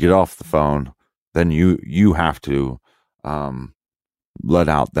 but when you get off the phone, then you have to let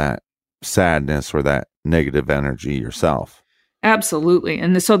out that sadness or that negative energy yourself. Absolutely.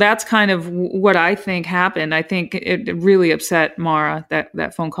 And so that's kind of what I think happened. I think it really upset Mara,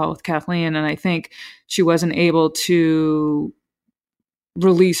 that phone call with Kathleen. And I think she wasn't able to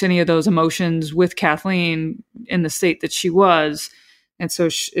release any of those emotions with Kathleen in the state that she was. And so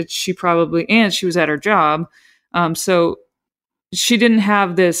she probably, and she was at her job. So she didn't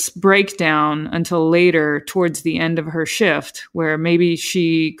have this breakdown until later towards the end of her shift, where maybe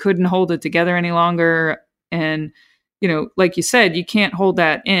she couldn't hold it together any longer. And like you said, you can't hold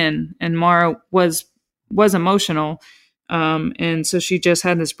that in. And Mara was emotional. And so she just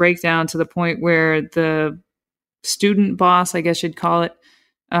had this breakdown to the point where the student boss, I guess you'd call it,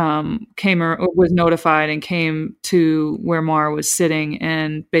 was notified and came to where Mara was sitting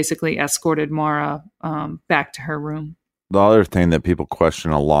and basically escorted Mara back to her room. The other thing that people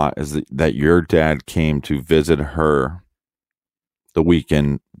question a lot is that your dad came to visit her the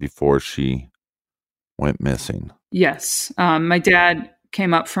weekend before she went missing. Yes. My dad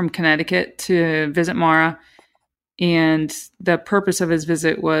came up from Connecticut to visit Mara, and the purpose of his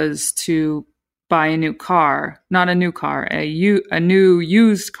visit was to buy a new car, not a new car, a new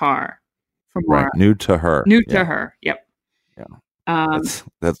used car for Mara. Right, new to her. To her. Yep. Yeah.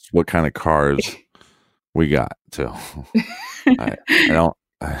 That's what kind of cars we got too.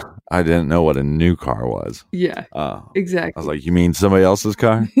 I didn't know what a new car was. Yeah, exactly. I was like, you mean somebody else's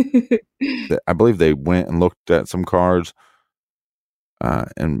car? I believe they went and looked at some cars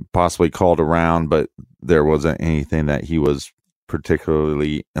and possibly called around, but there wasn't anything that he was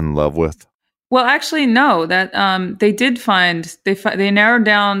particularly in love with. Well, actually, no. That they did find they narrowed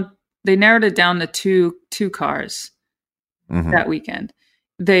it down to two cars that weekend.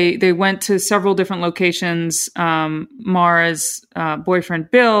 They went to several different locations. Mara's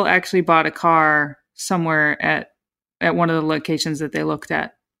boyfriend Bill actually bought a car somewhere at one of the locations that they looked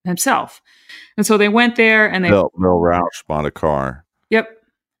at himself, and so they went there and Bill Rausch bought a car. Yep.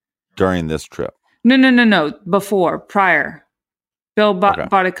 During this trip. No. Prior. Bill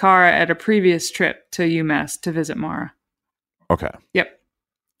bought a car at a previous trip to UMass to visit Mara. Okay. Yep.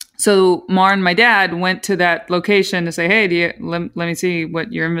 So Mara and my dad went to that location to say, hey, let me see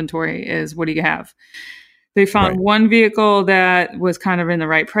what your inventory is. What do you have? They found one vehicle that was kind of in the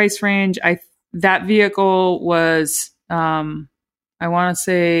right price range. That vehicle was, I want to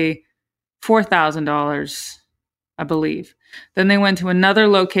say $4,000, I believe. Then they went to another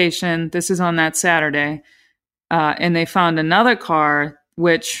location. This is on that Saturday. And they found another car,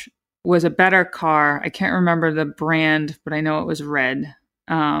 which was a better car. I can't remember the brand, but I know it was red.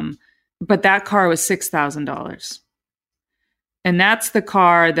 But that car was $6,000. And that's the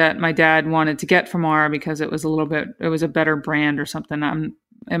car that my dad wanted to get from Mara because it was a better brand or something.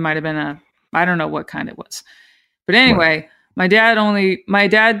 It might have been I don't know what kind it was. But anyway, my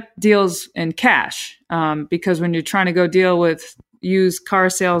dad deals in cash, because when you're trying to go deal with used car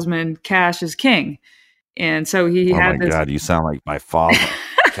salesman, cash is king. And so he had this. Oh my God, you sound like my father.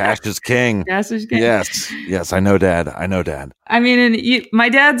 Cash is king. Cash is king. Yes, I know Dad. I mean, and my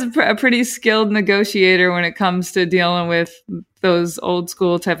dad's a pretty skilled negotiator when it comes to dealing with those old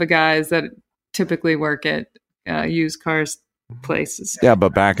school type of guys that typically work at used cars places. Yeah,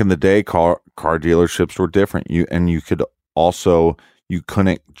 but back in the day, car dealerships were different. You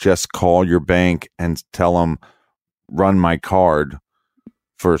couldn't just call your bank and tell them, run my card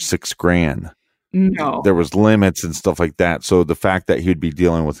for $6,000. No, there was limits and stuff like that. So the fact that he'd be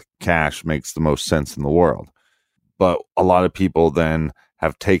dealing with cash makes the most sense in the world. But a lot of people then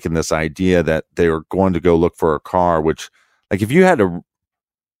have taken this idea that they were going to go look for a car, which, like, if you had to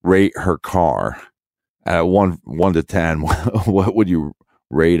rate her car at 1 to 10, what would you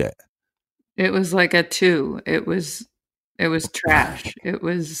rate it? it was like a 2. It was trash. It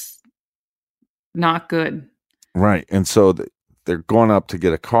was not good. Right. And so they're going up to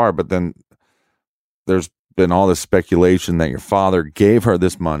get a car, but then there's been all this speculation that your father gave her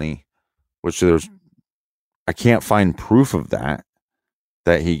this money, which I can't find proof of that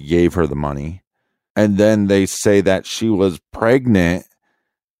he gave her the money. And then they say that she was pregnant,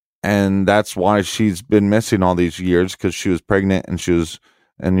 and that's why she's been missing all these years, because she was pregnant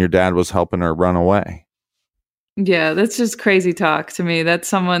and your dad was helping her run away. Yeah, that's just crazy talk to me. That's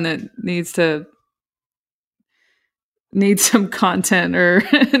someone that needs some content or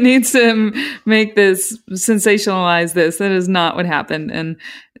needs to make this, sensationalize this. That is not what happened. And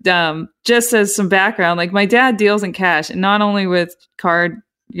just as some background, like, my dad deals in cash, and not only with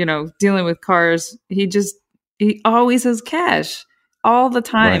dealing with cars, he always has cash all the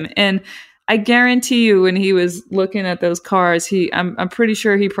time. Right. And I guarantee you, when he was looking at those cars, I'm pretty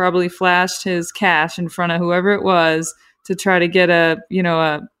sure he probably flashed his cash in front of whoever it was to try to get a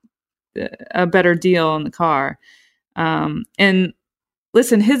better deal on the car. And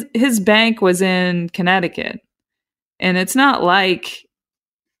listen, his bank was in Connecticut, and it's not like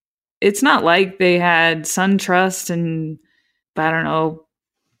they had SunTrust and, I don't know,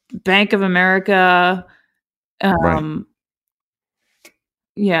 Bank of America. Right.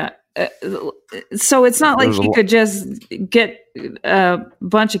 Yeah. So it's not like he could just get a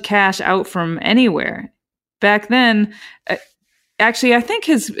bunch of cash out from anywhere. Back then, actually, I think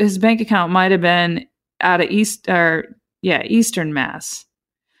his bank account might have been out of Eastern Mass,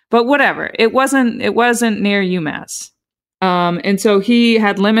 but whatever. It wasn't near UMass. And so he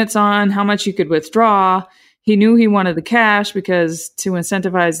had limits on how much you could withdraw. He knew he wanted the cash because to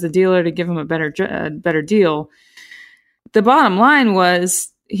incentivize the dealer to give him a better deal. The bottom line was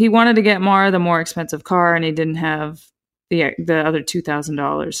he wanted to get Mara the more expensive car, and he didn't have the other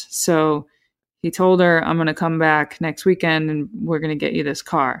 $2,000. So he told her, I'm going to come back next weekend and we're going to get you this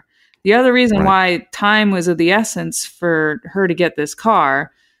car. The other reason why time was of the essence for her to get this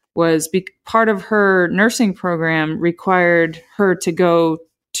car was part of her nursing program required her to go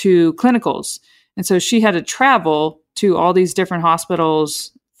to clinicals. And so she had to travel to all these different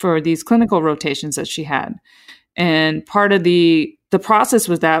hospitals for these clinical rotations that she had. And part of the process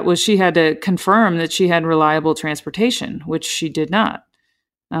was she had to confirm that she had reliable transportation, which she did not.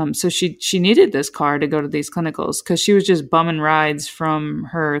 So she needed this car to go to these clinicals because she was just bumming rides from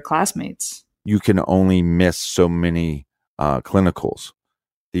her classmates. You can only miss so many clinicals.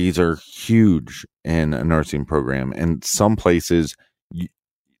 These are huge in a nursing program. And some places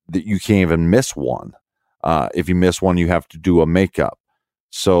that you can't even miss one. If you miss one, you have to do a makeup.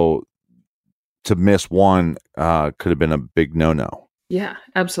 So to miss one could have been a big no-no. Yeah,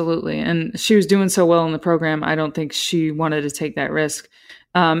 absolutely. And she was doing so well in the program, I don't think she wanted to take that risk.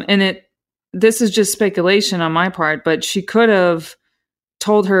 This is just speculation on my part, but she could have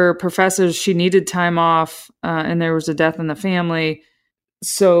told her professors she needed time off and there was a death in the family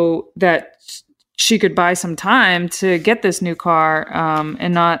so that she could buy some time to get this new car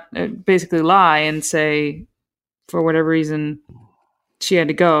and not basically lie and say for whatever reason she had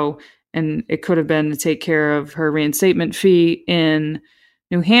to go. And it could have been to take care of her reinstatement fee in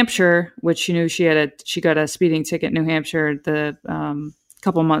New Hampshire, which she knew she got a speeding ticket in New Hampshire the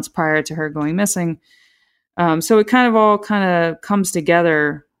couple months prior to her going missing. So it kind of comes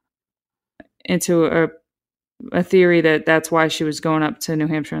together into a theory that's why she was going up to New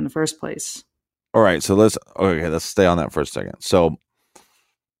Hampshire in the first place. All right. So let's stay on that for a second. So,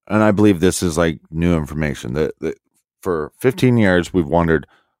 and I believe this is like new information that for 15 years, we've wondered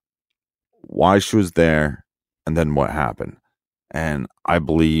why she was there and then what happened. And I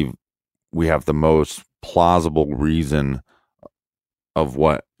believe we have the most plausible reason of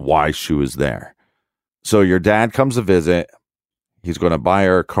why she was there. So your dad comes to visit. He's going to buy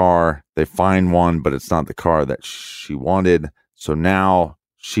her a car. They find one, but it's not the car that she wanted. So now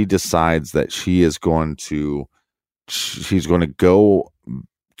she decides that she's going to go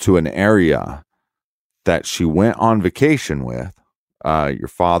to an area that she went on vacation with your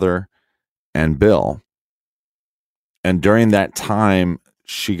father and Bill. And during that time,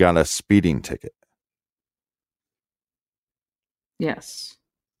 she got a speeding ticket. Yes.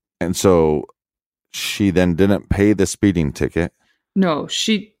 And so she then didn't pay the speeding ticket. No,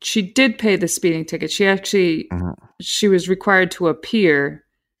 she did pay the speeding ticket. She actually, she was required to appear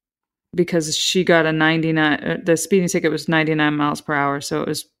because she got a 99, the speeding ticket was 99 miles per hour. So it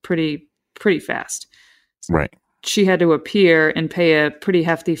was pretty fast. Right. She had to appear and pay a pretty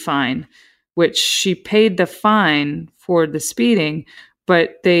hefty fine, which she paid the fine for the speeding,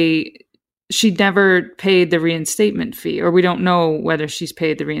 but she never paid the reinstatement fee, or we don't know whether she's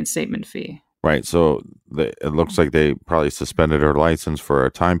paid the reinstatement fee. Right. So it looks like they probably suspended her license for a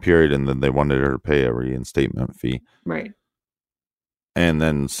time period, and then they wanted her to pay a reinstatement fee. Right. And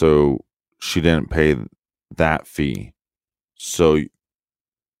then so she didn't pay that fee. So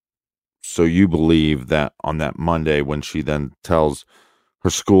you believe that on that Monday, when she then tells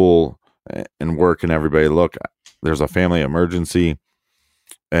her school and work and everybody, look, there's a family emergency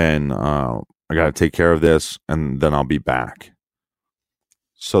and I got to take care of this and then I'll be back.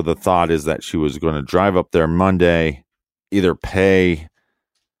 So the thought is that she was going to drive up there Monday, either pay,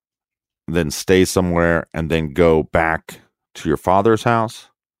 then stay somewhere, and then go back to your father's house.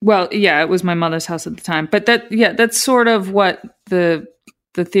 Well, yeah, it was my mother's house at the time, but that's sort of what the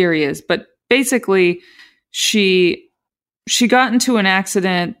theory is. But basically, she got into an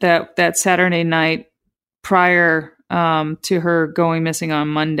accident that Saturday night prior to her going missing on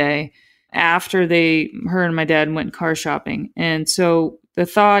Monday, after her and my dad went car shopping. And so the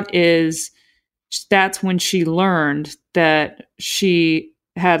thought is that's when she learned that she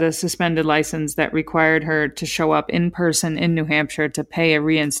had a suspended license that required her to show up in person in New Hampshire to pay a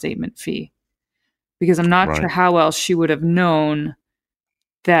reinstatement fee. Because I'm not sure how else she would have known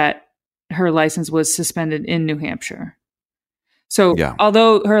that her license was suspended in New Hampshire. So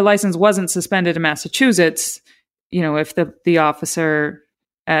although her license wasn't suspended in Massachusetts, if the officer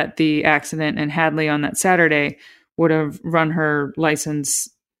at the accident in Hadley on that Saturday would have run her license,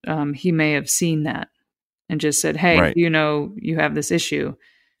 he may have seen that and just said, hey, you have this issue.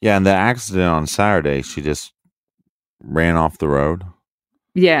 Yeah, and the accident on Saturday, she just ran off the road.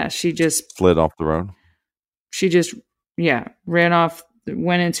 Yeah, she just slid off the road. She just, ran off,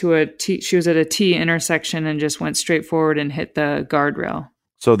 went into she was at a T intersection and just went straight forward and hit the guardrail.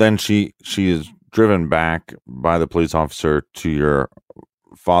 So then she is driven back by the police officer to your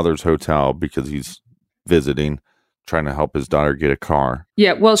father's hotel because he's visiting, trying to help his daughter get a car.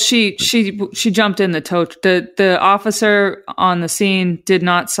 Yeah, well, she jumped in the tow. The officer on the scene did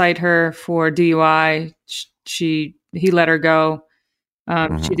not cite her for DUI. He let her go.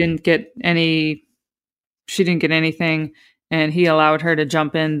 She didn't get anything, and he allowed her to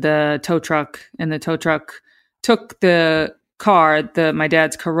jump in the tow truck. And the tow truck took the car, my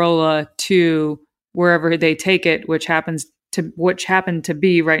dad's Corolla, to wherever they take it, which happened to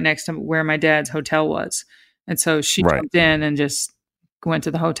be right next to where my dad's hotel was. And so she jumped in and just went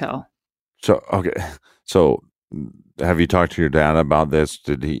to the hotel. So, okay. So have you talked to your dad about this?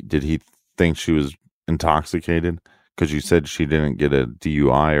 Did he think she was intoxicated? Because you said she didn't get a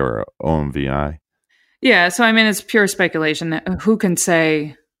DUI or a OMVI. Yeah. So, I mean, it's pure speculation. Who can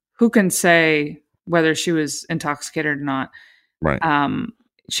say whether she was intoxicated or not? Right.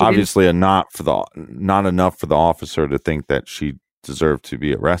 Obviously not enough for the officer to think that she deserved to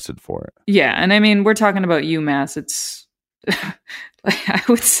be arrested for it. Yeah. And I mean, we're talking about UMass. It's, I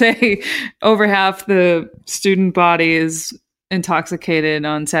would say over half the student body is intoxicated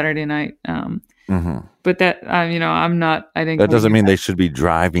on Saturday night. But that, I'm not, I think that doesn't mean they should be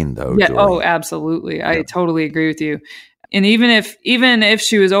driving though. Yeah. Joy. Oh, absolutely. Yeah. I totally agree with you. And even if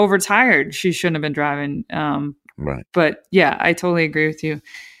she was overtired, she shouldn't have been driving. Right. But yeah, I totally agree with you.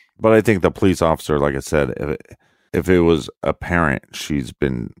 But I think the police officer, like I said, if it was apparent she's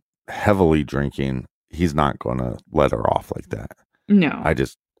been heavily drinking, he's not going to let her off like that. No.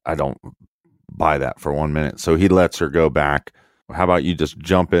 I don't buy that for 1 minute. So he lets her go back. How about you just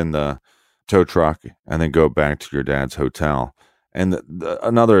jump in the tow truck and then go back to your dad's hotel? And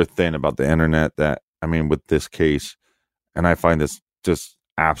another thing about the internet that, I mean, with this case, and I find this just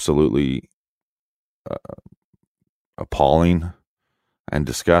absolutely appalling and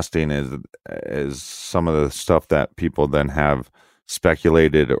disgusting, is some of the stuff that people then have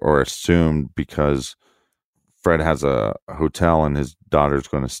speculated or assumed because Fred has a hotel and his daughter's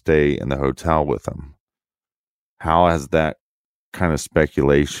going to stay in the hotel with him. How has that kind of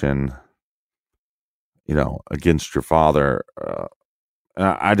speculation against your father.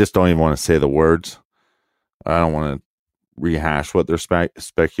 I just don't even want to say the words. I don't want to rehash what they're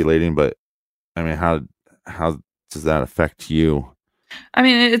speculating, but I mean, how does that affect you? I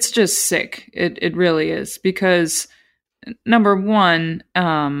mean, it's just sick. It really is, because number one,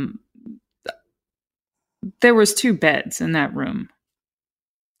 there was 2 beds in that room.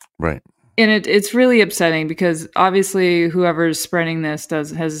 Right. And it's really upsetting, because obviously whoever's spreading this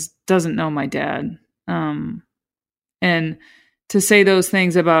doesn't know my dad. And to say those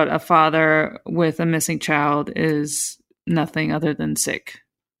things about a father with a missing child is nothing other than sick.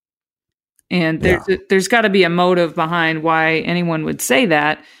 And there's got to be a motive behind why anyone would say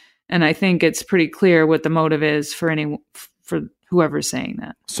that. And I think it's pretty clear what the motive is for whoever's saying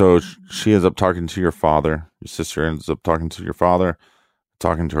that. So she ends up talking to your father. Your sister ends up talking to your father,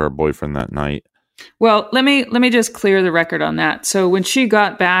 talking to her boyfriend that night. Well, let me just clear the record on that. So when she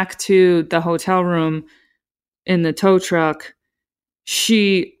got back to the hotel room in the tow truck,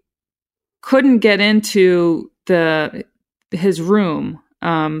 she couldn't get into his room.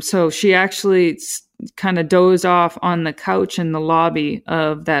 So she actually kind of dozed off on the couch in the lobby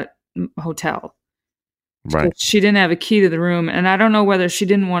of that hotel. Right. So she didn't have a key to the room. And I don't know whether she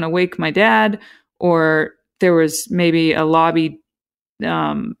didn't want to wake my dad, or there was maybe a lobby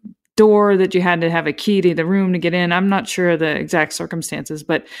door that you had to have a key to the room to get in. I'm not sure the exact circumstances,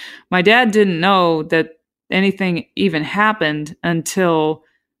 but my dad didn't know that anything even happened until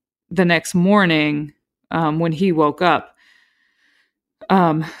the next morning when he woke up.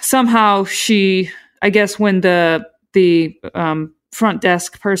 Somehow I guess when the front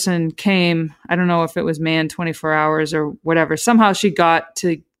desk person came, I don't know if it was manned 24 hours or whatever, somehow she got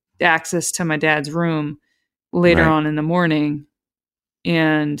to access to my dad's room later on in the morning,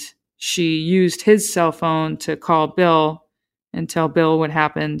 and she used his cell phone to call Bill and tell Bill what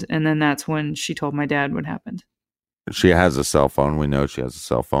happened, and then that's when she told my dad what happened. She has a cell phone. We know she has a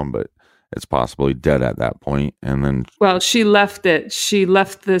cell phone, but it's possibly dead at that point. And then, well, she left it. She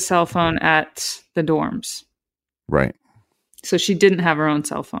left the cell phone at the dorms. Right. So she didn't have her own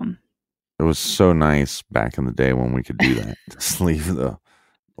cell phone. It was so nice back in the day when we could do that. Just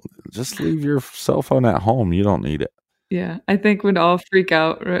leave your cell phone at home. You don't need it. Yeah, I think we'd all freak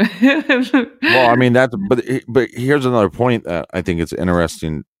out. Right? Well, I mean, but here's another point that I think it's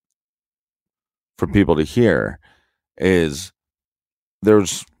interesting for people to hear is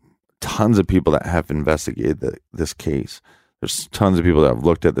there's tons of people that have investigated this case. There's tons of people that have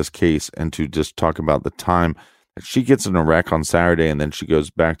looked at this case, and to just talk about the time that she gets in a wreck on Saturday and then she goes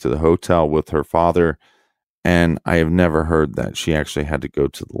back to the hotel with her father. And I have never heard that she actually had to go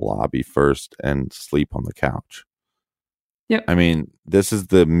to the lobby first and sleep on the couch. Yep. I mean, this is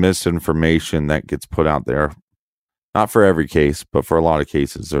the misinformation that gets put out there. Not for every case, but for a lot of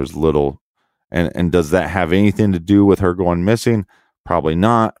cases, there's little. And does that have anything to do with her going missing? Probably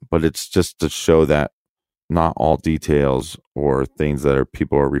not, but it's just to show that not all details or things that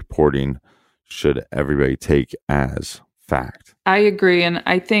people are reporting should everybody take as fact. I agree. And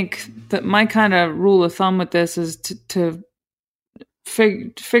I think that my kind of rule of thumb with this is to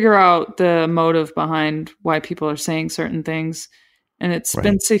figure out the motive behind why people are saying certain things. And it's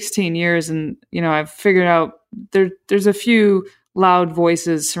been 16 years, and I've figured out there's a few loud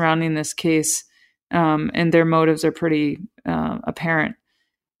voices surrounding this case, and their motives are pretty apparent.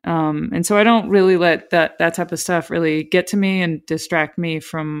 And so I don't really let that type of stuff really get to me and distract me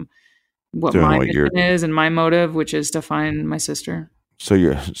from what my mission is and my motive, which is to find my sister. So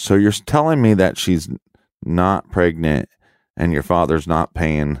you're telling me that she's not pregnant and your father's not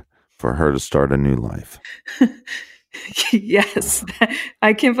paying for her to start a new life? Yes.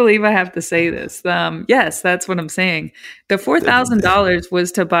 I can't believe I have to say this. Yes, that's what I'm saying. The $4,000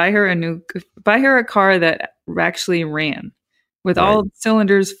 was to buy her a car that actually ran with all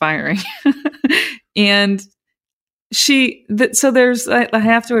cylinders firing. And I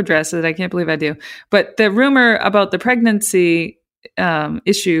have to address it. I can't believe I do. But the rumor about the pregnancy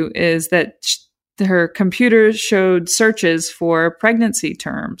issue is that her computer showed searches for pregnancy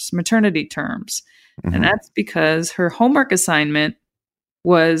terms, maternity terms. Mm-hmm. And that's because her homework assignment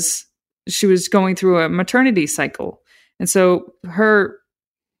she was going through a maternity cycle. And so her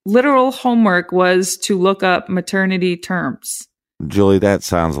literal homework was to look up maternity terms. Julie, that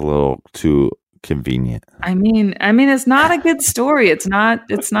sounds a little too convenient. I mean, it's not a good story. It's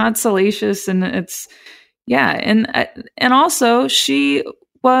not salacious, and and also she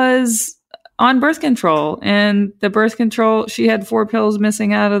was on birth control, and the birth control, she had 4 pills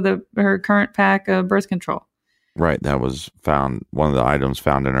missing out of her current pack of birth control. Right. That was one of the items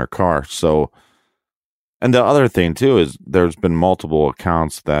found in her car. So, and the other thing too is there's been multiple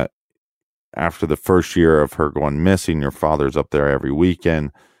accounts that after the first year of her going missing, your father's up there every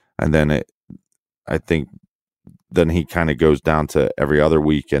weekend. And then I think then he kind of goes down to every other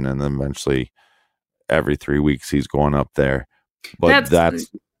weekend, and then eventually every 3 weeks he's going up there. But that's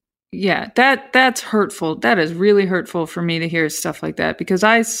hurtful. That is really hurtful for me to hear stuff like that, because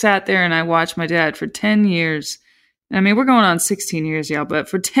I sat there and I watched my dad for 10 years. I mean, we're going on 16 years, y'all, but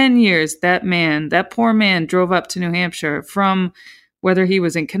for 10 years, that poor man drove up to New Hampshire from whether he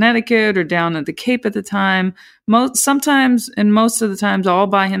was in Connecticut or down at the Cape at the time, sometimes and most of the times all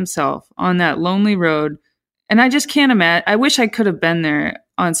by himself on that lonely road. And I just can't imagine. I wish I could have been there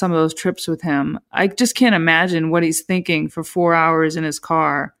on some of those trips with him. I just can't imagine what he's thinking for 4 hours in his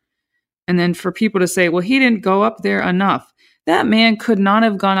car. And then for people to say, well, he didn't go up there enough. That man could not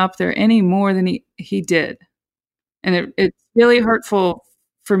have gone up there any more than he did. And it's really hurtful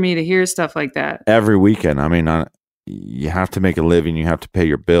for me to hear stuff like that. Every weekend. I mean, you have to make a living. You have to pay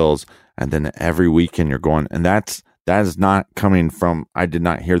your bills. And then every weekend you're going. And that is not coming from, I did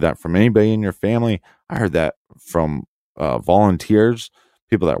not hear that from anybody in your family. I heard that from volunteers,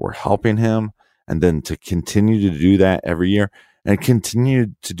 people that were helping him. And then to continue to do that every year and continue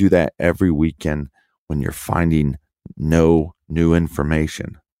to do that every weekend when you're finding no new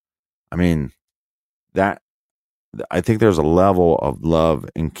information. I mean, I think there's a level of love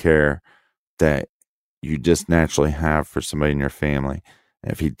and care that you just naturally have for somebody in your family.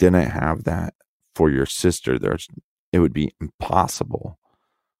 And if he didn't have that for your sister, it would be impossible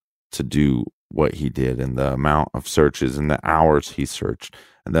to do what he did, and the amount of searches and the hours he searched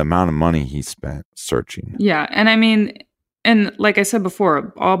and the amount of money he spent searching. Yeah. And I mean, and like I said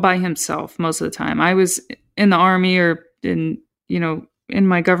before, all by himself most of the time. I was in the Army or in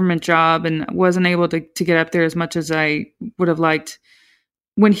my government job and wasn't able to get up there as much as I would have liked.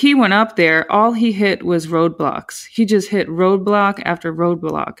 When he went up there, all he hit was roadblocks. He just hit roadblock after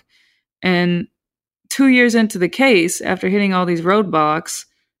roadblock. And 2 years into the case, after hitting all these roadblocks,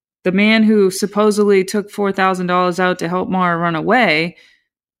 the man who supposedly took $4,000 out to help Mara run away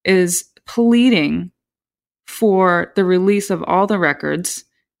is pleading for the release of all the records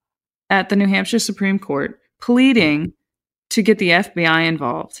at the New Hampshire Supreme Court, pleading to get the FBI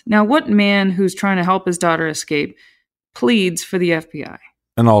involved. Now, what man who's trying to help his daughter escape pleads for the FBI?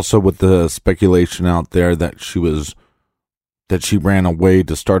 And also with the speculation out there that she ran away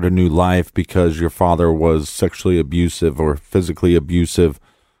to start a new life because your father was sexually abusive or physically abusive,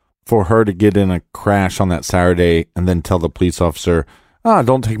 for her to get in a crash on that Saturday and then tell the police officer,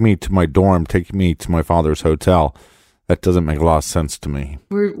 don't take me to my dorm, take me to my father's hotel. That doesn't make a lot of sense to me.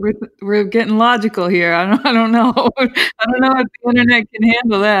 We're getting logical here. I don't know. I don't know if the internet can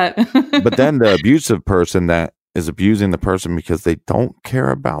handle that. But then the abusive person that is abusing the person because they don't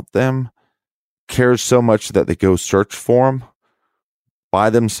care about them cares so much that they go search for them by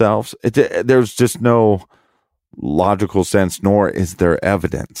themselves. There's just no logical sense, nor is there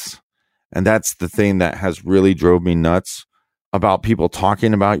evidence. And that's the thing that has really drove me nuts about people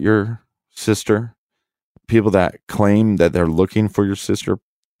talking about your sister, people that claim that they're looking for your sister,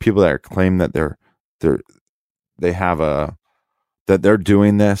 people that claim that they're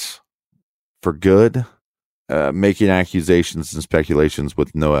doing this for good, making accusations and speculations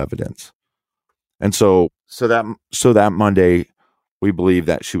with no evidence. And so that Monday, we believe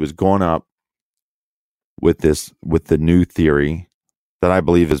that she was going up with the new theory that I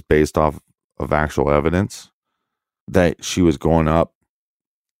believe is based off of actual evidence, that she was going up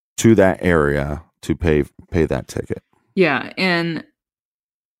to that area to pay that ticket. Yeah, and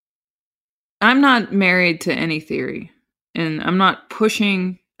I'm not married to any theory, and I'm not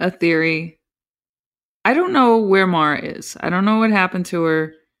pushing a theory. I don't know where Mara is. I don't know what happened to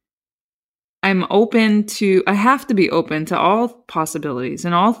her. I have to be open to all possibilities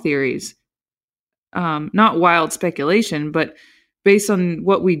and all theories. Not wild speculation, but based on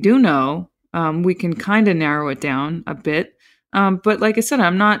what we do know, we can kind of narrow it down a bit. But like I said,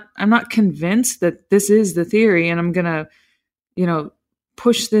 I'm not convinced that this is the theory, and I'm gonna,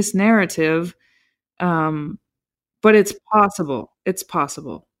 push this narrative. But it's possible. It's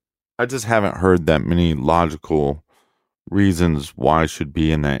possible. I just haven't heard that many logical reasons why I should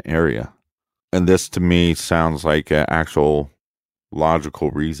be in that area, and this to me sounds like an actual logical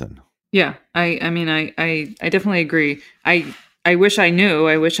reason. Yeah, I mean, I definitely agree. I wish I knew.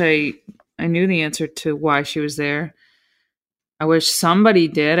 I wish I knew the answer to why she was there. I wish somebody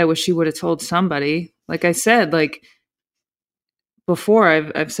did. I wish she would have told somebody. Like I said, like before,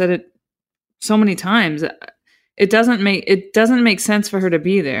 I've said it so many times. It doesn't make sense for her to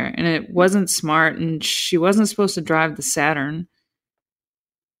be there, and it wasn't smart. And she wasn't supposed to drive the Saturn,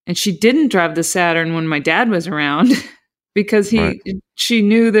 and she didn't drive the Saturn when my dad was around. Because she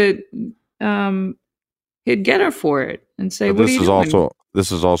knew that he'd get her for it and say, But "What are you doing?"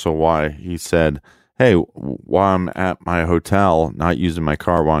 This is also why he said, "Hey, while I'm at my hotel, not using my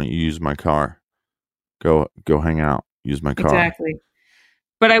car, why don't you use my car? Go hang out. Use my car." Exactly.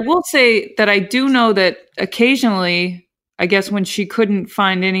 But I will say that I do know that occasionally, I guess when she couldn't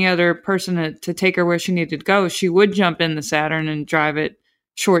find any other person to take her where she needed to go, she would jump in the Saturn and drive it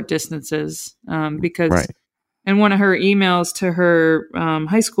short distances. Because Right. in one of her emails to her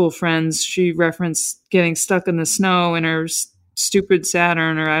high school friends, she referenced getting stuck in the snow in her stupid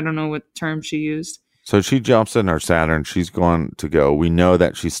Saturn, or I don't know what term she used. So she jumps in her Saturn. She's going to go. We know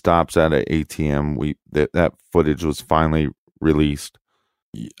that she stops at an ATM. That footage was finally released.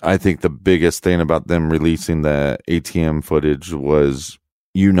 I think the biggest thing about them releasing the ATM footage was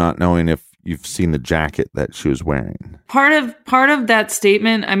you not knowing if you've seen the jacket that she was wearing. Part of that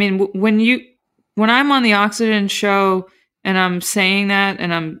statement, I mean, when I'm on the Oxygen show and I'm saying that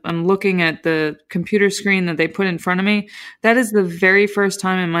and I'm looking at the computer screen that they put in front of me, that is the very first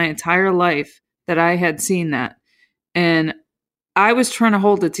time in my entire life that I had seen that. And I was trying to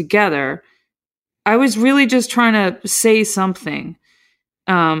hold it together. I was really just trying to say something.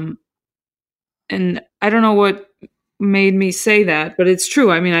 And I don't know what made me say that, but it's true.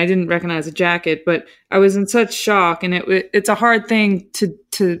 I mean, I didn't recognize a jacket, but I was in such shock, and it's a hard thing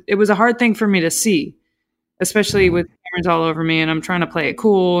it was a hard thing for me to see, especially with cameras all over me, and I'm trying to play it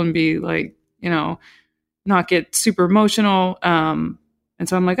cool and be like, not get super emotional. And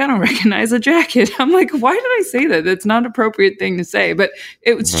so I'm like, I don't recognize a jacket. I'm like, why did I say that? That's not an appropriate thing to say, but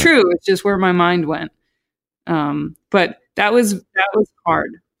it was true. It's just where my mind went. But that was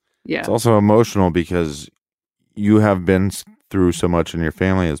hard. Yeah. It's also emotional because you have been through so much and your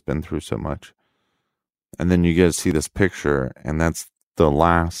family has been through so much. And then you get to see this picture, and that's the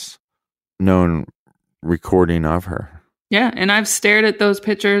last known recording of her. Yeah. And I've stared at those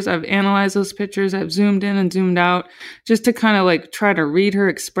pictures. I've analyzed those pictures. I've zoomed in and zoomed out just to kind of like try to read her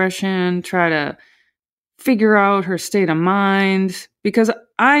expression, try to figure out her state of mind, because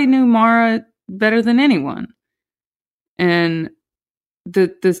I knew Mara better than anyone. And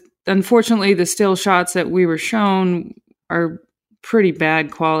unfortunately, the still shots that we were shown are pretty bad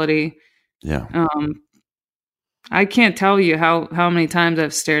quality. Yeah. I can't tell you how many times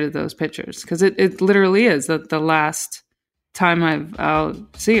I've stared at those pictures, because it literally is the last time I'll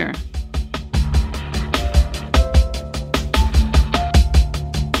see her.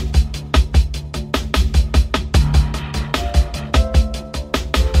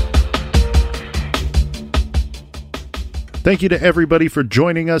 Thank you to everybody for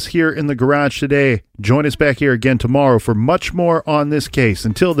joining us here in the garage today. Join us back here again tomorrow for much more on this case.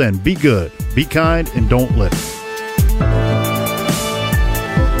 Until then, be good, be kind, and don't litter.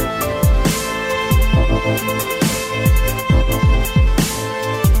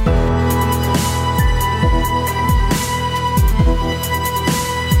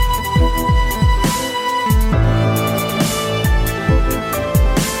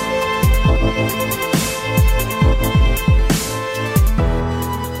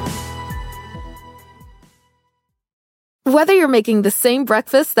 Whether you're making the same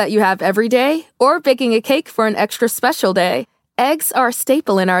breakfast that you have every day or baking a cake for an extra special day, eggs are a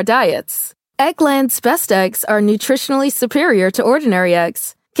staple in our diets. Eggland's Best Eggs are nutritionally superior to ordinary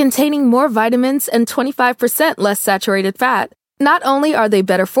eggs, containing more vitamins and 25% less saturated fat. Not only are they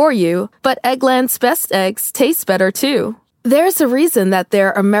better for you, but Eggland's Best Eggs taste better too. There's a reason that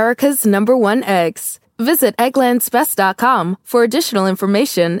they're America's #1 eggs. Visit egglandsbest.com for additional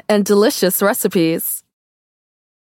information and delicious recipes.